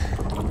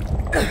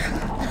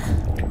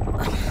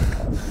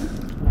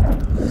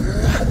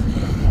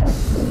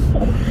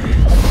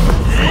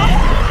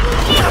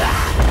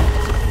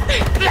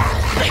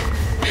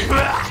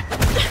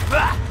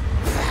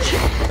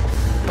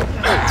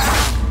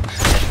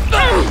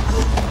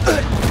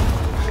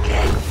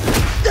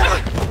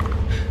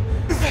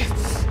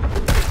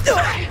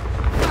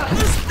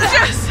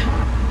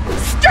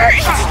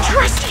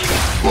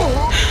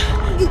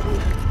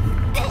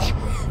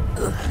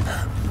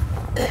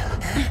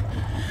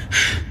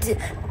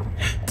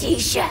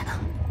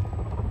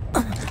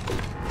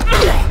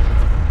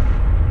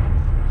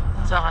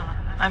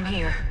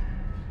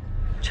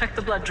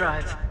 blood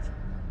drive.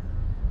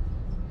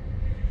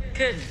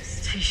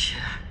 Goodness, Tisha.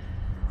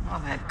 All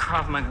that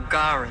Krav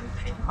Maga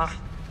paid off.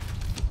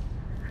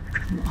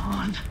 Come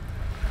on.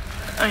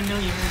 I know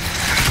you.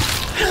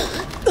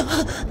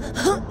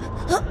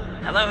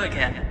 Hello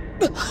again.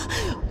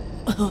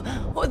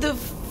 What the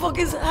fuck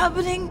is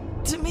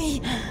happening to me?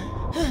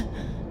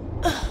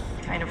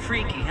 Kind of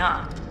freaky,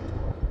 huh?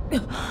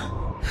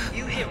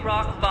 You hit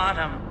rock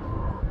bottom,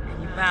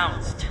 and you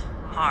bounced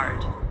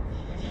hard.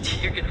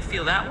 You're gonna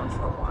feel that one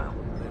for a while.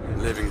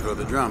 Living for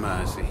the drama,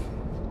 I see.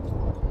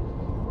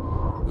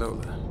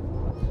 Lola,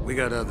 we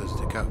got others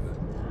to cover.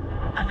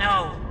 I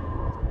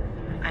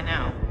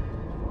know.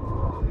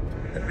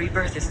 But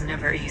rebirth is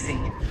never easy.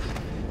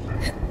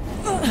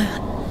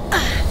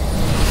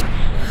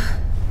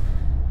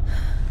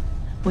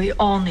 We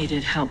all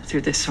needed help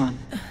through this one.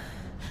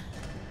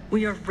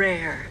 We are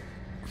rare.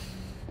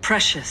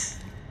 Precious.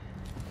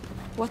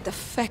 What the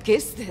feck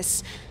is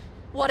this?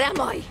 What am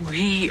I?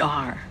 We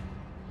are.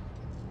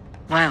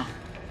 Well.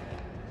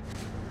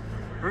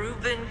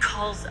 Reuben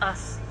calls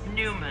us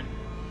Newman.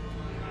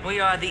 We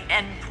are the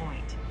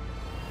endpoint.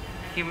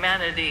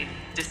 Humanity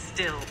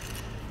distilled.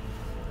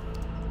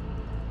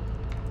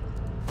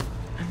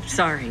 I'm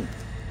sorry.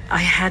 I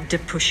had to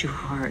push you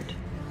hard.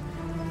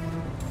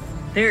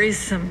 There is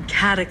some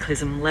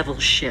cataclysm-level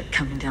shit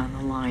coming down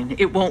the line.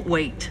 It won't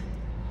wait.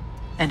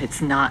 And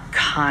it's not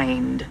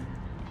kind.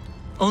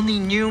 Only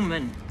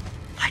Newman,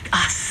 like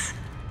us,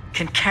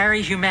 can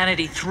carry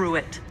humanity through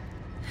it.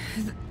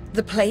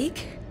 The plague?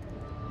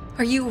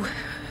 Are you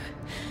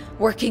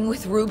working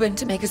with Reuben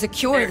to make us a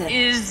cure then? There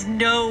is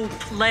no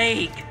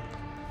plague.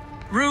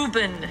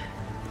 Reuben,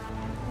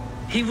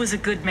 he was a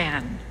good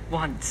man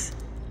once,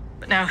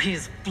 but now he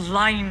is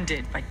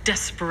blinded by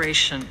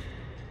desperation.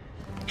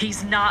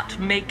 He's not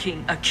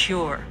making a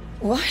cure.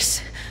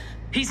 What?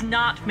 He's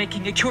not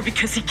making a cure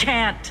because he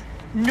can't.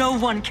 No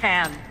one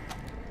can.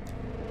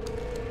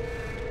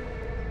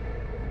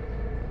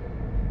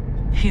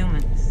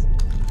 Humans.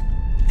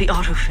 The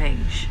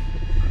autophage.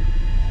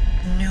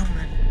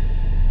 Newman.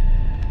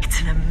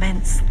 It's an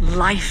immense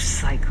life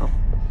cycle.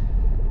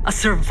 A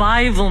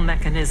survival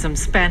mechanism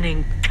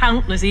spanning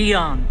countless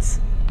eons.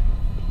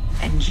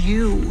 And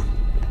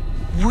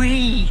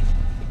we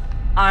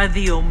are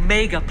the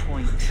Omega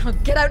point. Oh,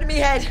 get out of me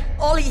head.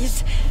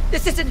 Ollies.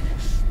 This isn't...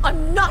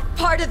 I'm not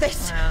part of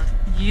this. Well,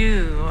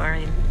 you are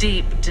in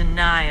deep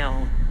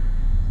denial.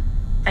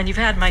 And you've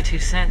had my 2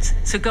 cents,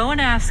 so go and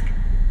ask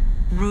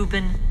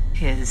Reuben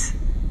his.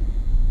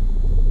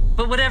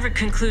 But whatever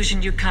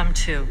conclusion you come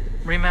to,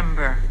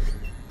 remember...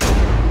 I've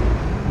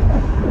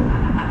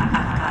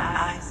got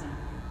eyes on.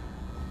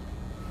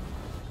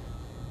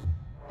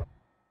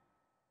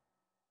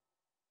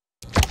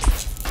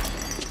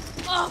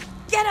 Oh,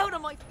 get out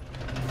of my...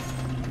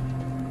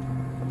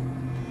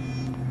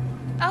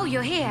 Oh,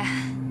 you're here.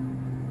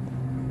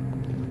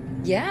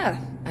 Yeah,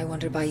 I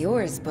wondered by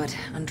yours, but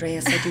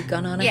Andrea said you'd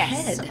gone on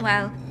Yes, ahead.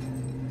 well,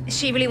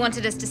 she really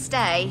wanted us to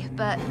stay,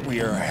 but... We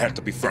had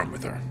to be firm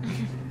with her.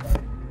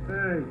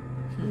 Hey,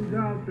 who's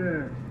out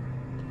there?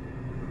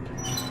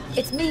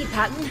 It's me,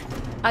 Patton.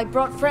 I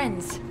brought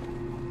friends.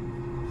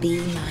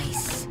 Be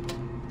nice.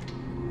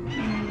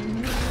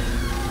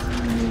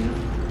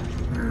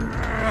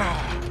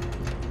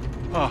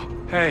 Oh,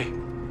 hey.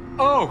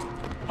 Oh!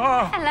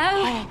 Hello.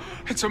 Oh,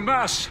 it's a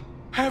mess.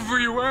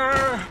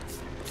 Everywhere.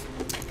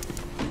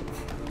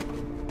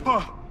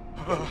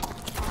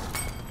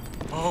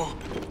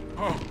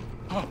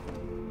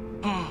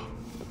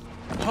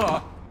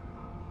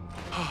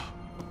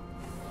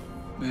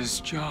 Miss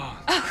John.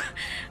 Oh,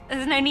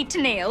 there's no need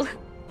to kneel.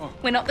 Oh.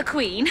 We're not the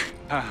Queen.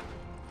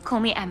 Call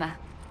me Emma.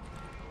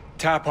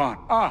 Tap on.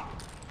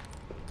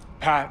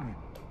 Patton.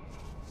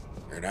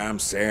 And I'm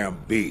Sam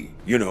B.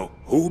 You know,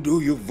 who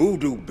do you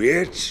voodoo,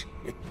 bitch?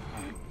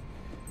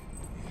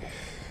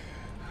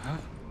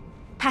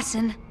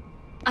 Patton,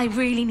 I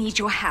really need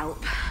your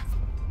help.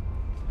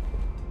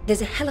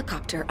 There's a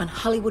helicopter on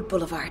Hollywood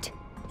Boulevard,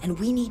 and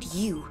we need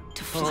you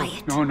to fly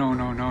it. No.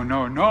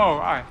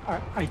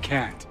 I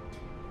can't.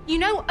 You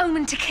know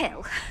Omen to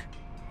Kill?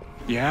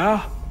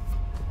 Yeah?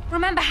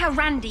 Remember how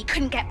Randy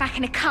couldn't get back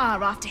in a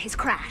car after his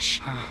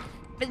crash?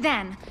 But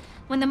then,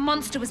 when the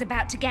monster was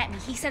about to get me,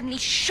 he suddenly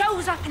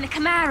shows up in a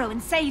Camaro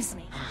and saves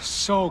me.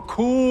 So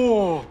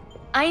cool.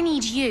 I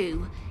need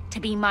you to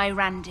be my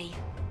Randy.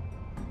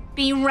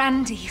 Be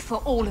Randy for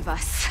all of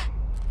us.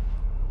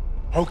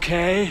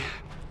 Okay,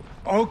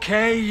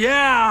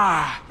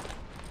 yeah!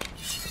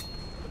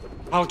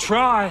 I'll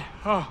try.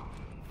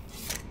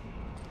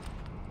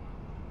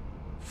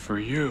 For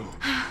you.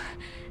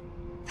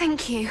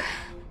 Thank you.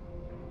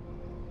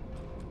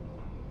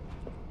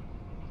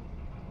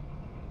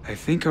 I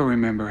think I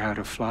remember how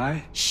to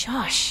fly.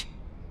 Shush.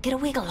 Get a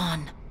wiggle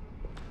on.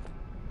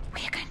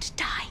 We are going to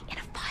die in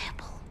a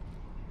fireball.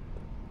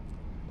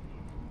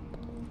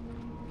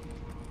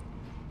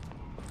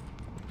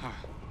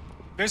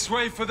 This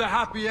way for the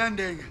happy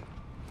ending.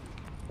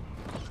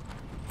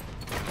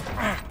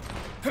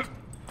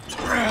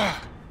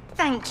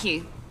 Thank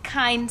you,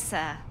 kind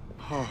sir.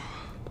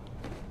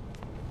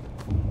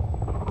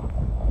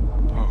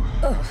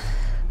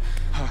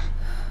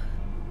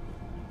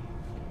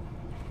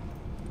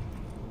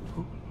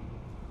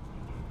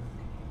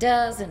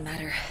 Doesn't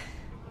matter.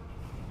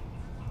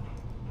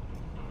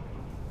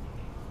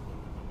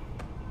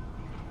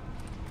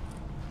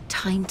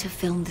 Time to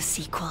film the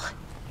sequel.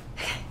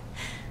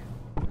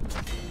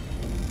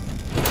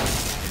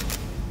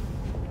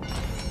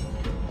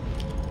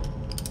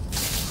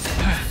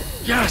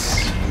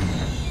 Yes!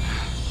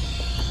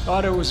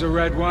 Thought it was a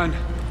red one.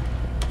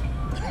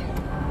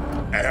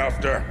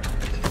 After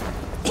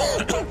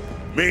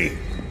me.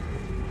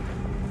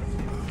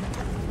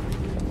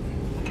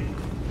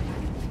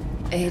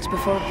 Age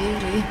before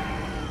beauty.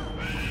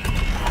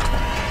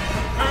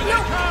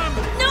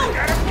 No!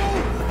 Gotta move!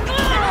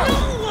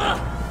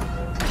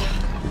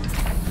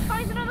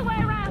 Find another way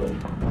around.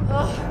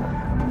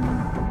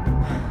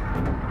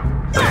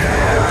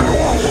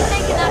 Keep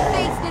making that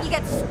face and it'll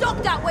get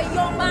stuck that way,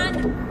 young man!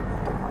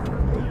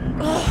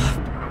 Oh,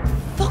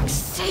 fuck's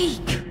sake!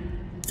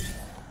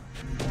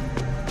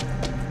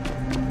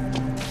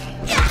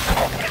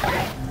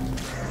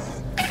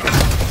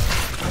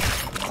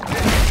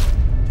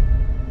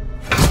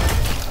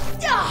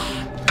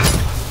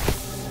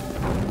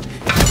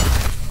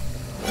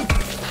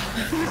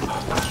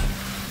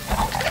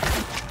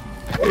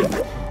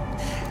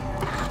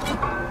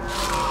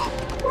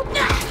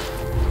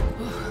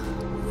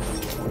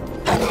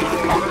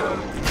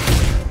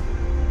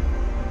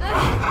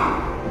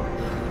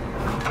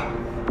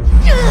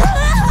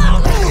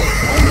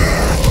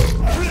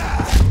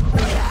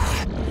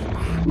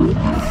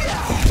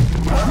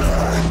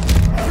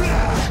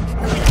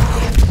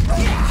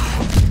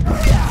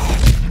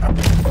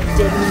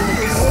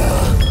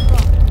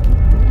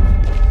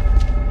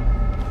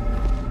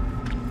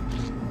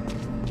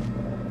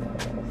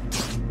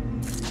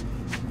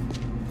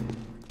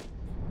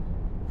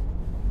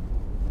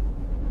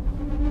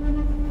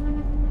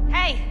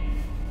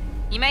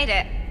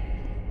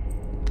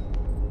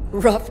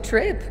 Rough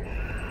trip.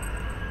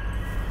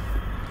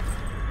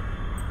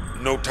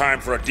 No time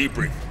for a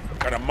debrief.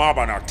 Got a mob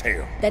on our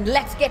tail. Then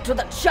let's get to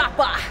the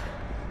chopper!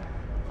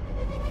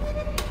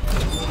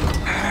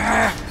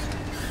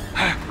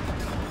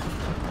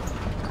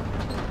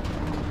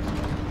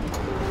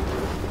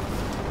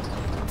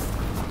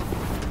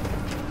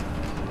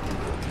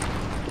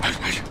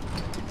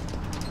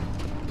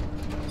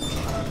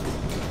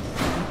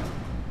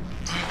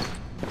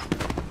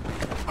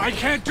 I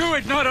can't do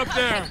it, not up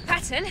there! Okay,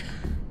 Patton,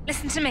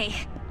 listen to me.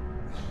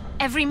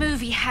 Every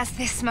movie has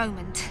this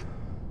moment.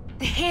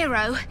 The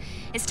hero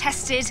is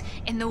tested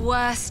in the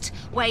worst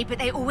way, but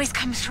they always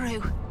come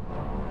through.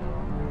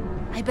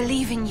 I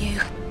believe in you.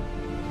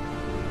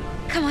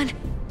 Come on,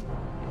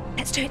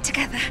 let's do it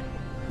together.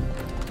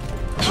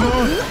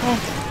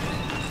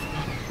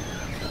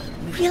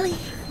 Really?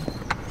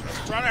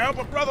 Trying to help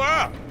a brother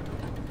out.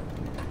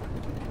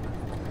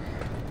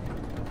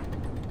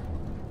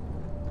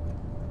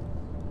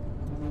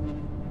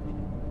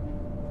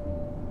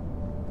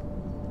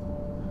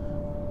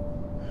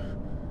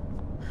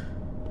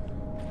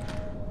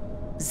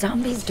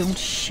 Zombies don't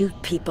shoot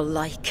people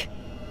like.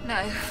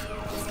 No.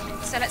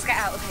 So let's get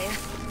out of here.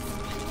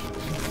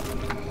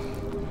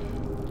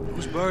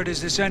 Whose bird is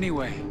this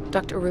anyway?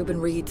 Dr. Reuben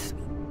Reed's.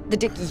 The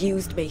dick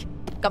used me.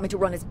 Got me to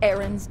run his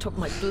errands, took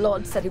my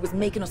blood, said he was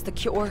making us the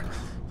cure.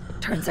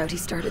 Turns out he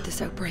started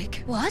this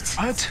outbreak. What?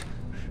 What?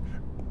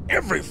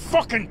 Every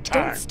fucking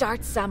time! Don't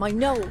start, Sam, I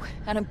know.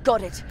 And I'm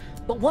gutted.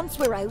 But once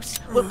we're out,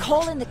 we'll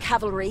call in the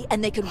cavalry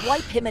and they can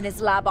wipe him and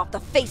his lab off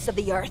the face of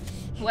the earth.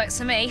 Works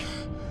for me.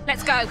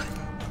 Let's go.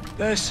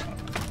 This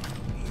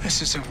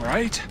isn't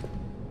right.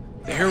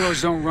 The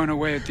heroes don't run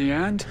away at the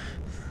end.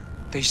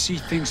 They see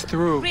things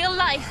through. Real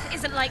life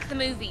isn't like the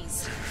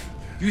movies.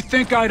 You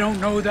think I don't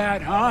know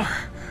that, huh?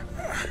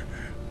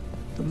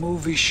 The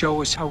movies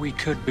show us how we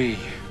could be.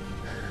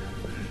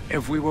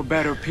 If we were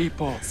better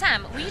people.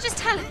 Sam, will you just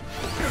tell him?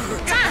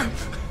 Sam!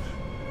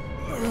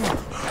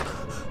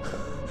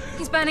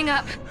 He's burning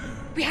up.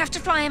 We have to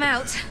fly him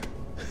out.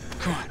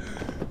 Come on.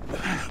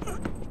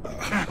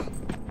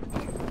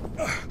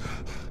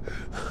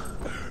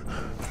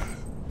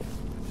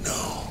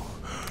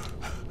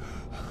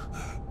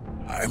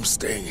 I'm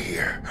staying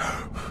here.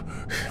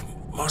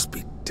 Must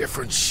be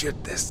different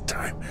shit this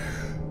time.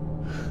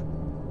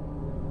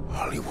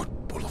 Hollywood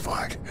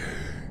Boulevard.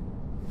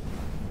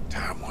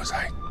 Time was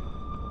I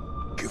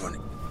given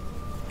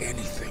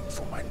anything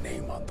for my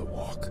name on the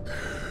walk.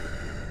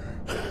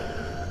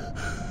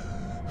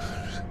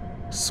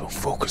 So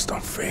focused on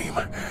fame,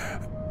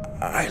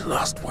 I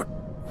lost what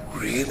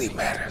really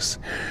matters.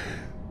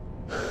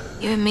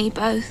 You and me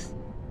both.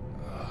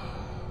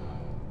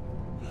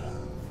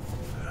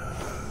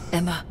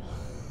 Emma.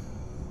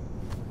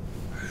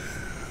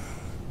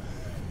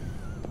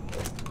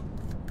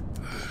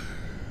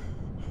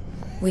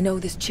 We know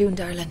this tune,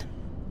 darling.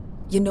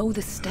 You know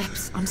the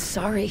steps. I'm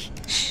sorry.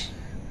 Shh.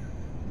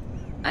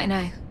 I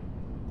know.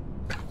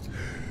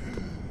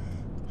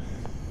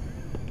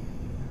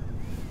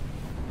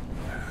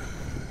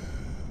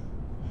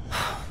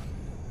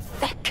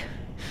 Feck.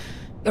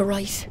 You're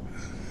right.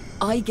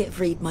 I gave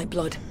Reed my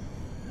blood.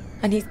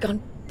 And he's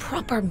gone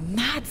proper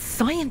mad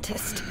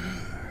scientist.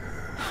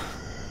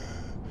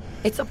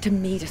 It's up to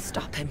me to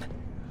stop him.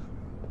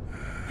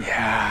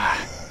 Yeah,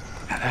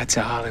 now that's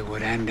a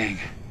Hollywood ending.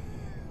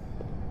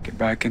 Get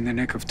back in the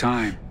nick of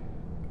time.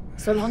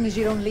 So long as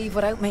you don't leave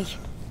without me.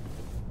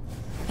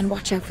 And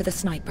watch out for the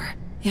sniper,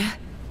 yeah?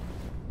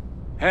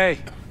 Hey!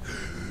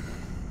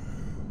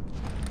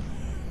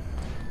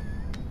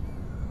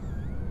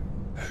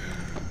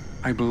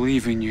 I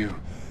believe in you.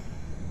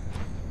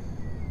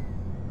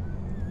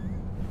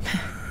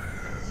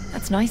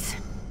 That's nice.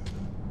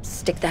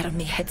 Stick that on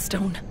me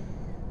headstone.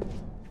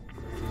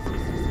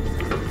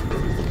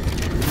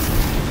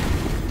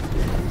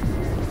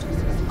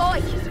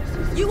 Oi!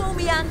 You owe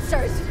me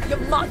answers, you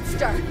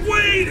monster!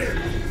 Wait!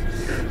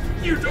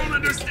 You don't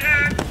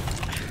understand!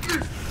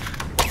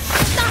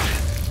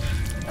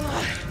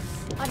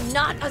 I'm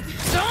not a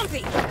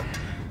zombie!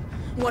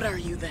 What are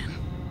you then?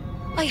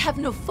 I have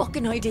no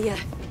fucking idea.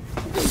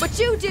 But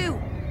you do,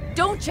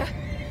 don't you?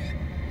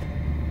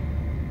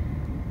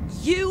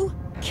 You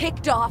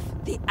kicked off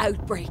the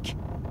outbreak.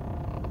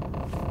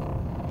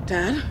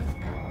 Dad?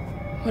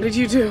 What did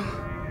you do?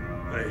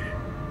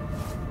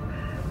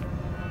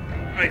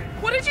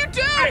 What did you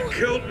do? I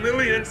killed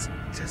millions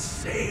to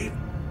save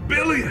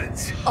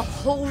billions. A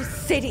whole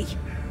city.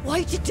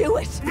 Why'd you do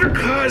it?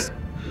 Because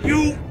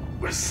you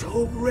were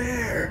so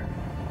rare.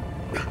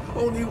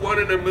 Only 1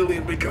 in a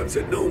million becomes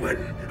a Newman,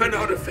 an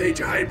autophage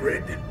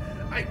hybrid.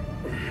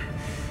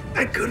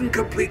 I couldn't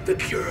complete the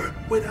cure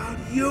without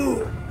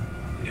you.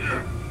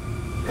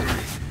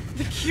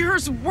 The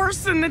cure's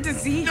worse than the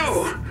disease.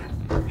 No.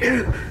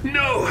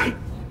 No.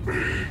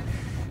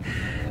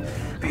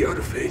 The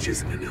autophage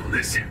isn't an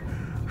illness.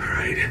 All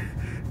right.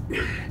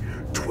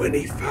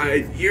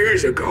 25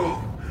 years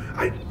ago,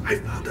 I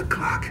found a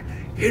clock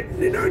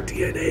hidden in our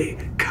DNA,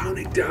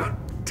 counting down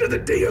to the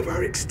day of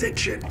our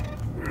extinction.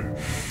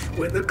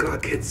 When the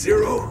clock hits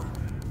 0,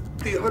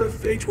 the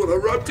autophage will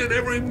erupt in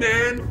every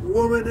man,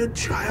 woman, and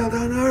child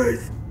on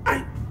Earth.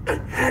 I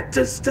had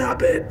to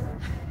stop it.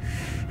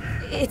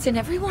 It's in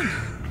everyone.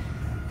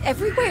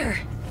 Everywhere.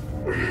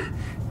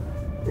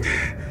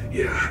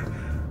 Yeah,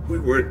 we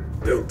weren't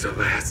built to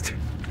last.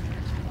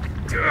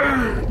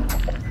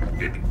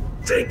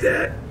 Take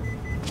that.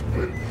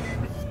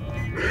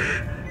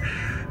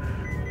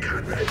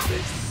 Conrad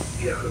thinks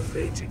the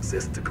autophage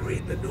exists to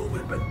create the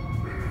Newman, but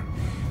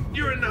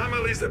your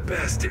anomaly's the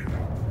best.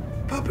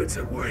 Puppets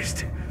are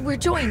worst. We're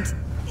joined.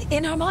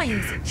 In our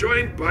minds.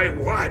 Joined by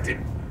what?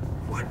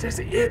 What does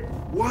it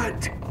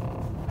want?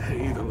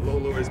 Either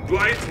Lola is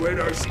blindfolded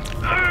or she...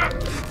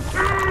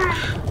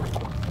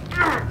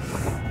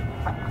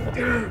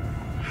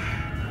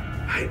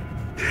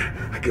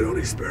 I can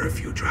only spare a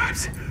few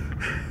drives,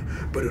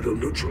 but it'll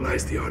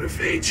neutralize the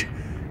autophage,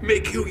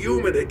 make you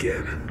human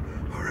again.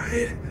 All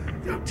right?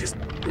 Now just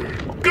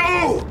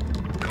go!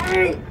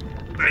 Go!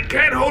 I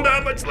can't hold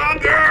out much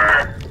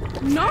longer!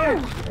 No!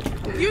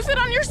 Use it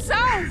on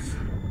yourself!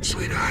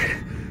 Sweetheart,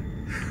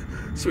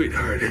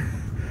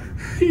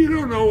 you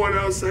don't know what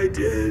else I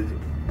did.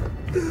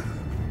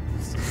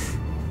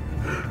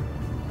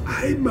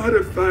 I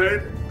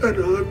modified an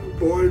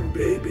unborn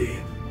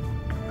baby.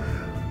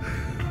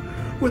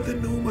 With the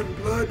Newman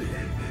blood,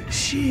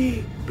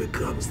 she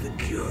becomes the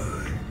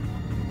cure.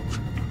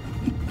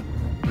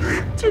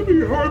 To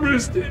be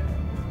harvested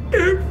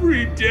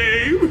every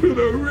day for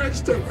the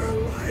rest of her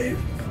life.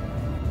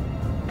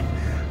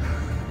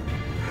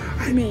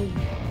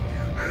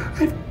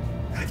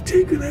 I've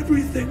taken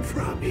everything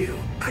from you.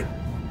 I'm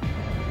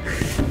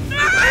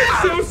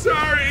so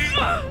sorry.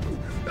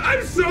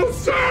 I'm so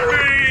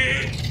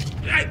sorry.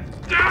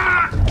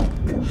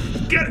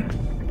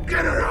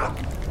 Get her out.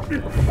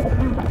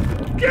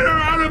 Get her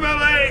out of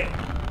LA.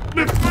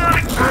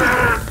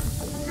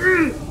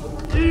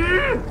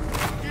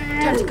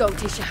 Time to go,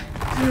 Tisha.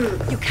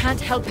 You can't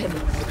help him.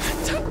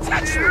 Don't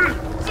touch me! I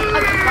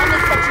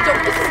promise that you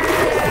don't listen to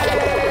this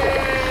again.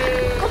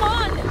 Come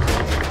on!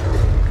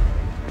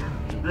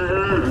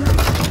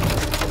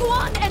 Go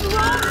on and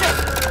run!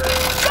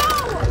 Go!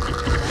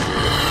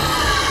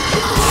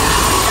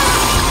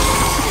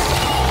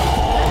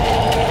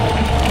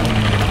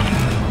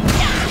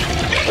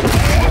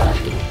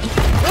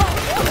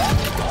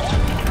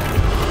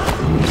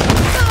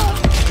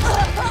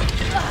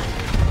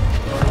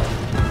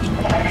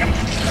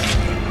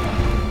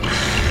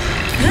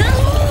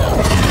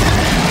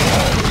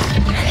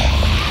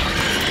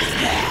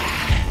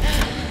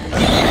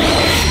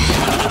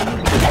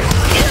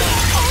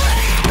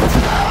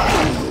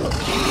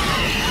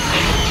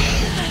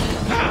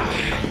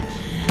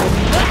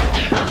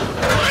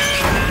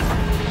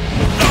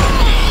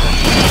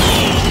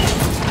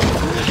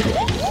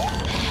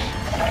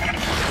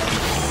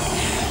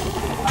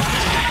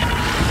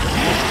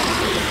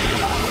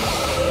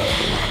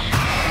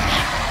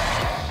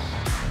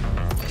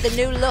 The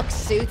new look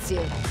suits you.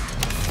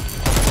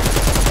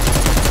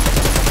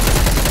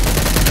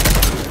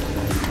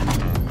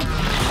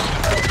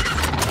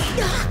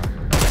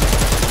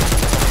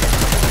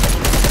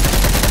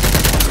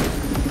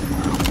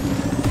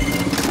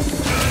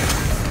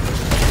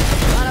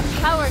 On a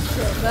power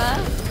trip, huh?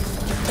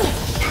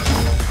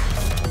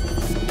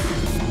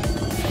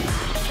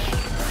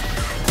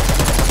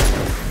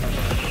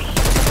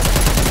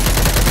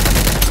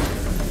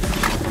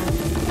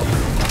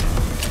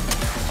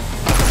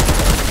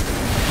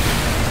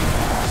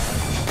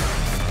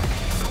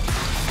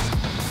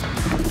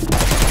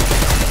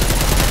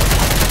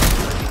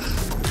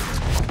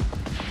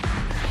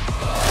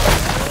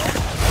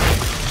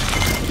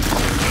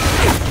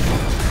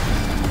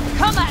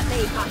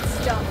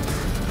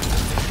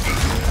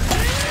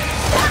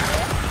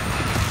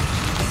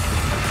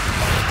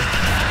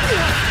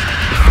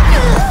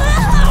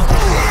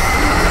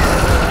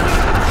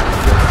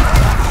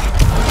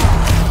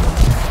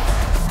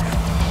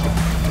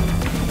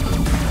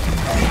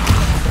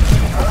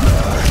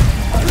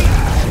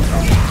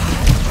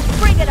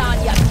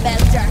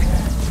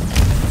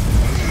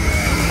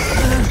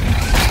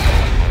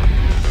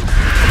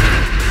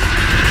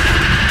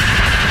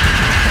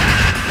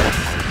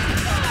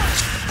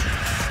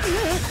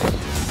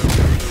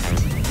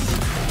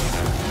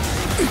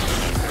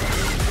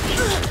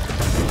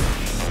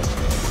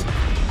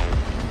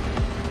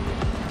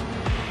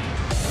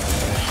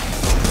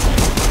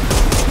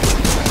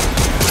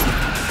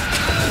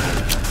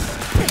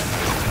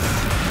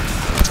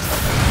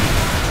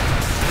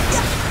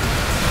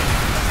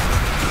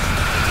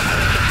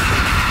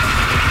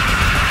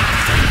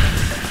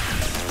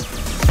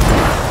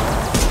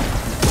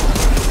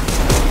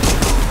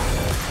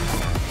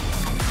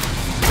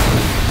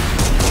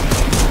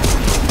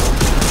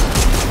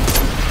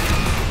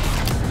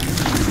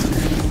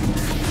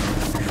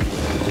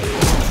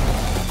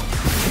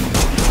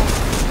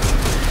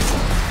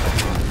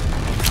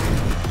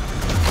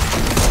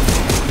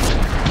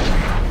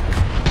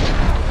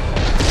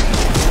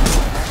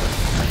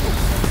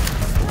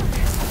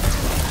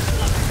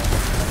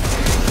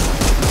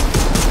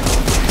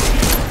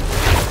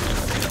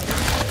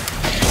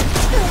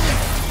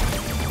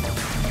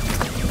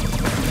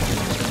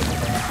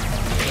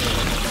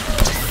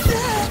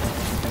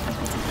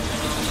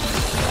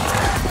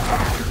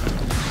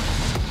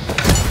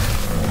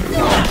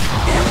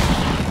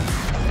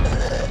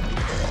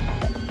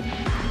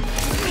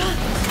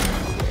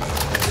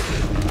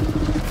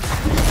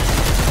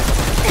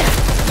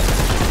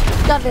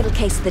 little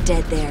case of the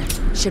dead there.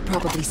 Should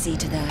probably see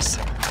to that.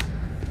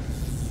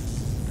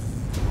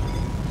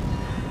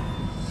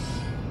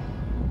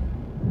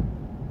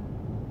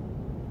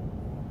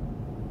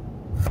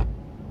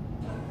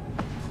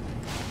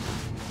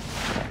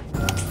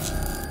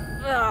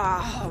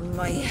 Oh,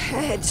 my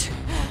head.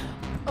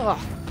 Oh,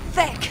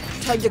 feck.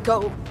 Time to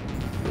go.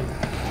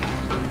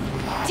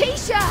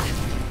 Tisha!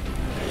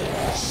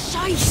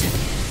 Shite!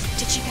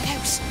 Did she get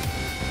out?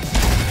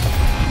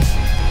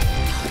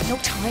 No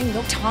time,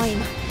 no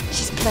time.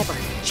 She's clever.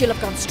 She'll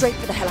have gone straight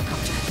for the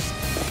helicopter.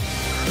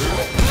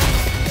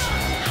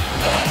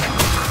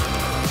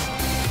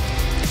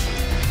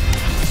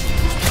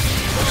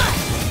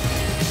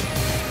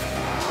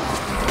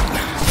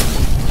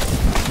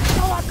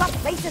 Oh, I've got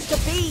places to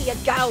be, you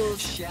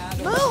gals.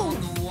 Move!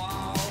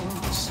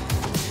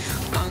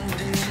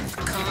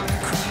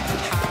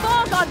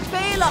 Fog on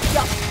bail up,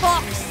 you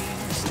fox!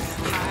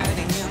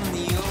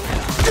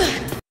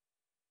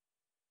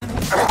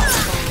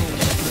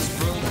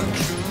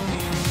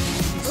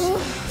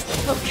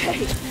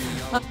 Okay.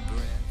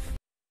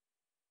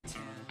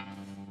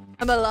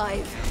 I'm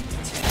alive.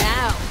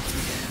 Now,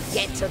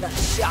 get to the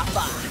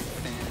shopper.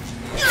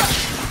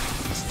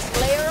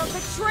 Slayer of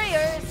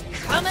betrayers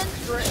coming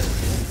through.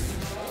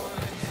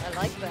 I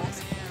like that.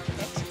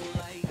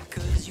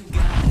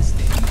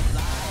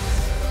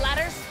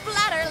 Splatter,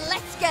 splatter,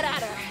 let's get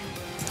at her.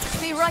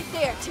 Be right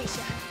there,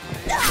 Tisha.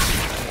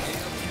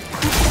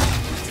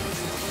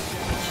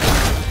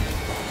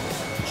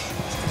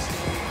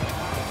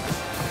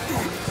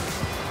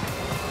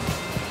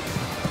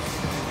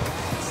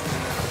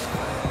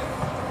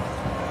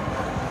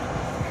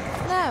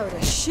 Now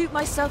to shoot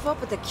myself up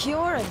with the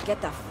cure and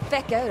get the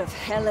feck out of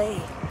LA.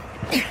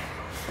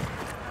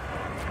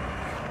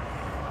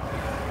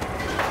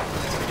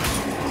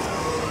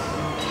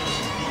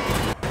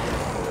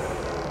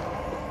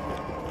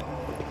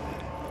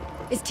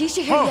 Is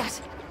Tisha here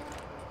yet?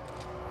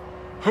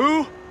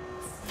 Who?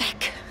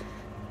 Feck.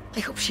 I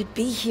hope she'd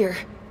be here.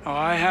 Oh,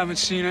 I haven't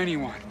seen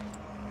anyone.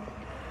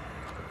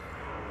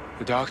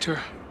 The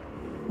doctor?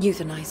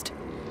 Euthanized.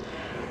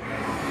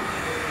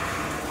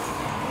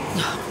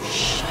 Oh,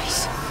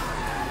 shite.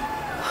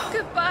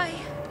 Goodbye.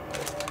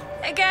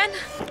 Again?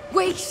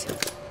 Wait!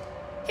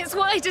 It's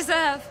what I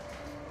deserve.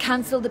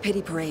 Cancel the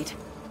pity parade.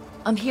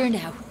 I'm here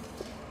now.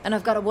 And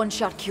I've got a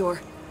one-shot cure.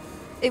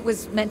 It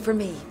was meant for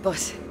me,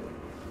 but...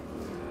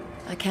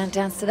 I can't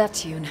dance to that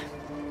tune.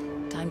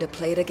 Time to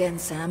play it again,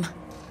 Sam.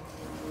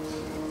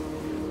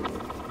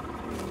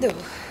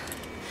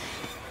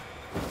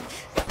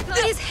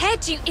 Not his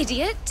head, you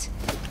idiot!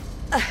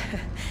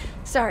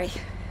 Sorry.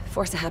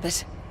 Force a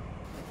habit.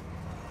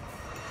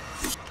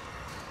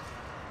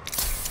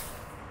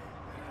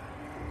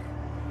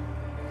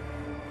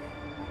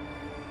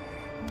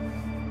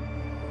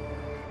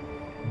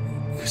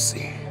 You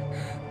see,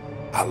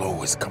 I'll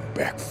always come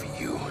back for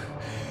you.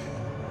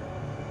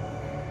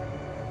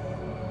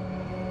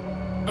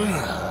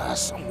 For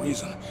some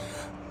reason,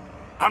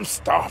 I'm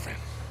starving.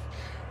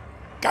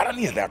 Got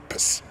any of that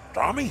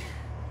pastrami?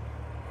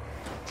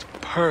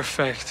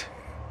 Perfect.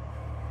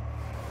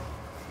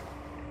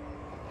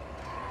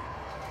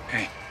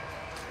 Hey.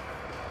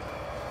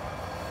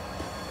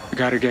 I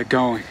gotta get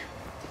going.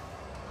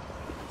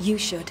 You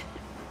should.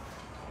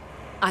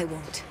 I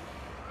won't.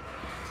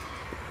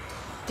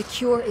 The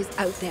cure is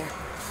out there.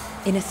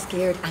 In a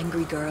scared,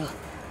 angry girl.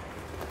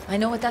 I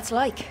know what that's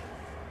like.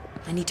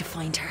 I need to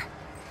find her.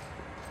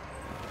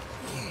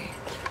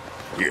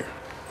 Here.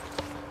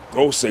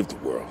 Go save the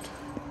world.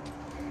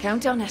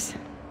 Count on it.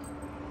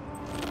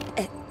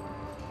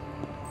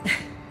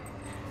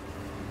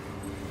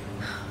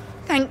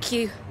 Thank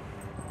you.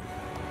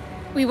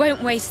 We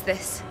won't waste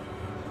this.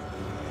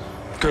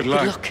 Good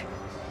luck. Good luck.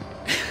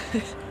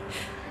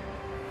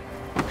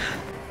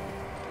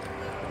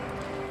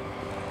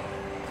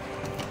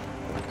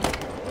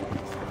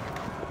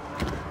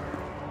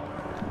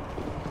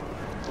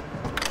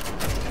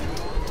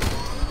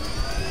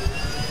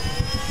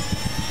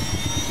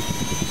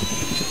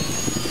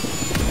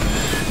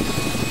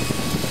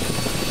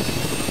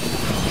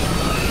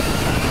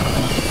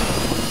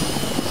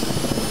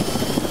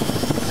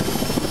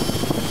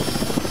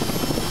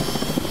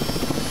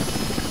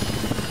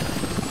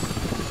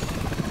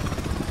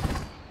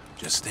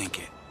 Just think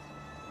it.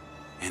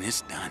 And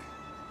it's done.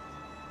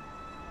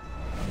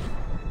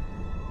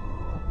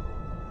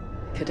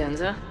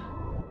 Cadenza?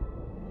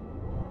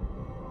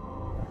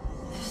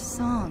 The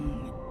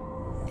song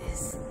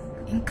is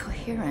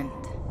incoherent.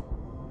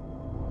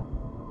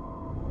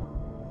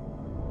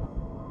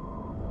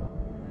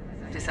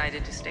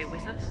 Decided to stay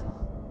with us?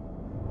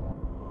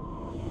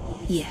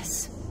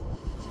 Yes.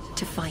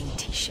 To find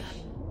Tisha.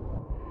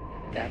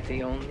 That's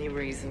the only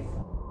reason.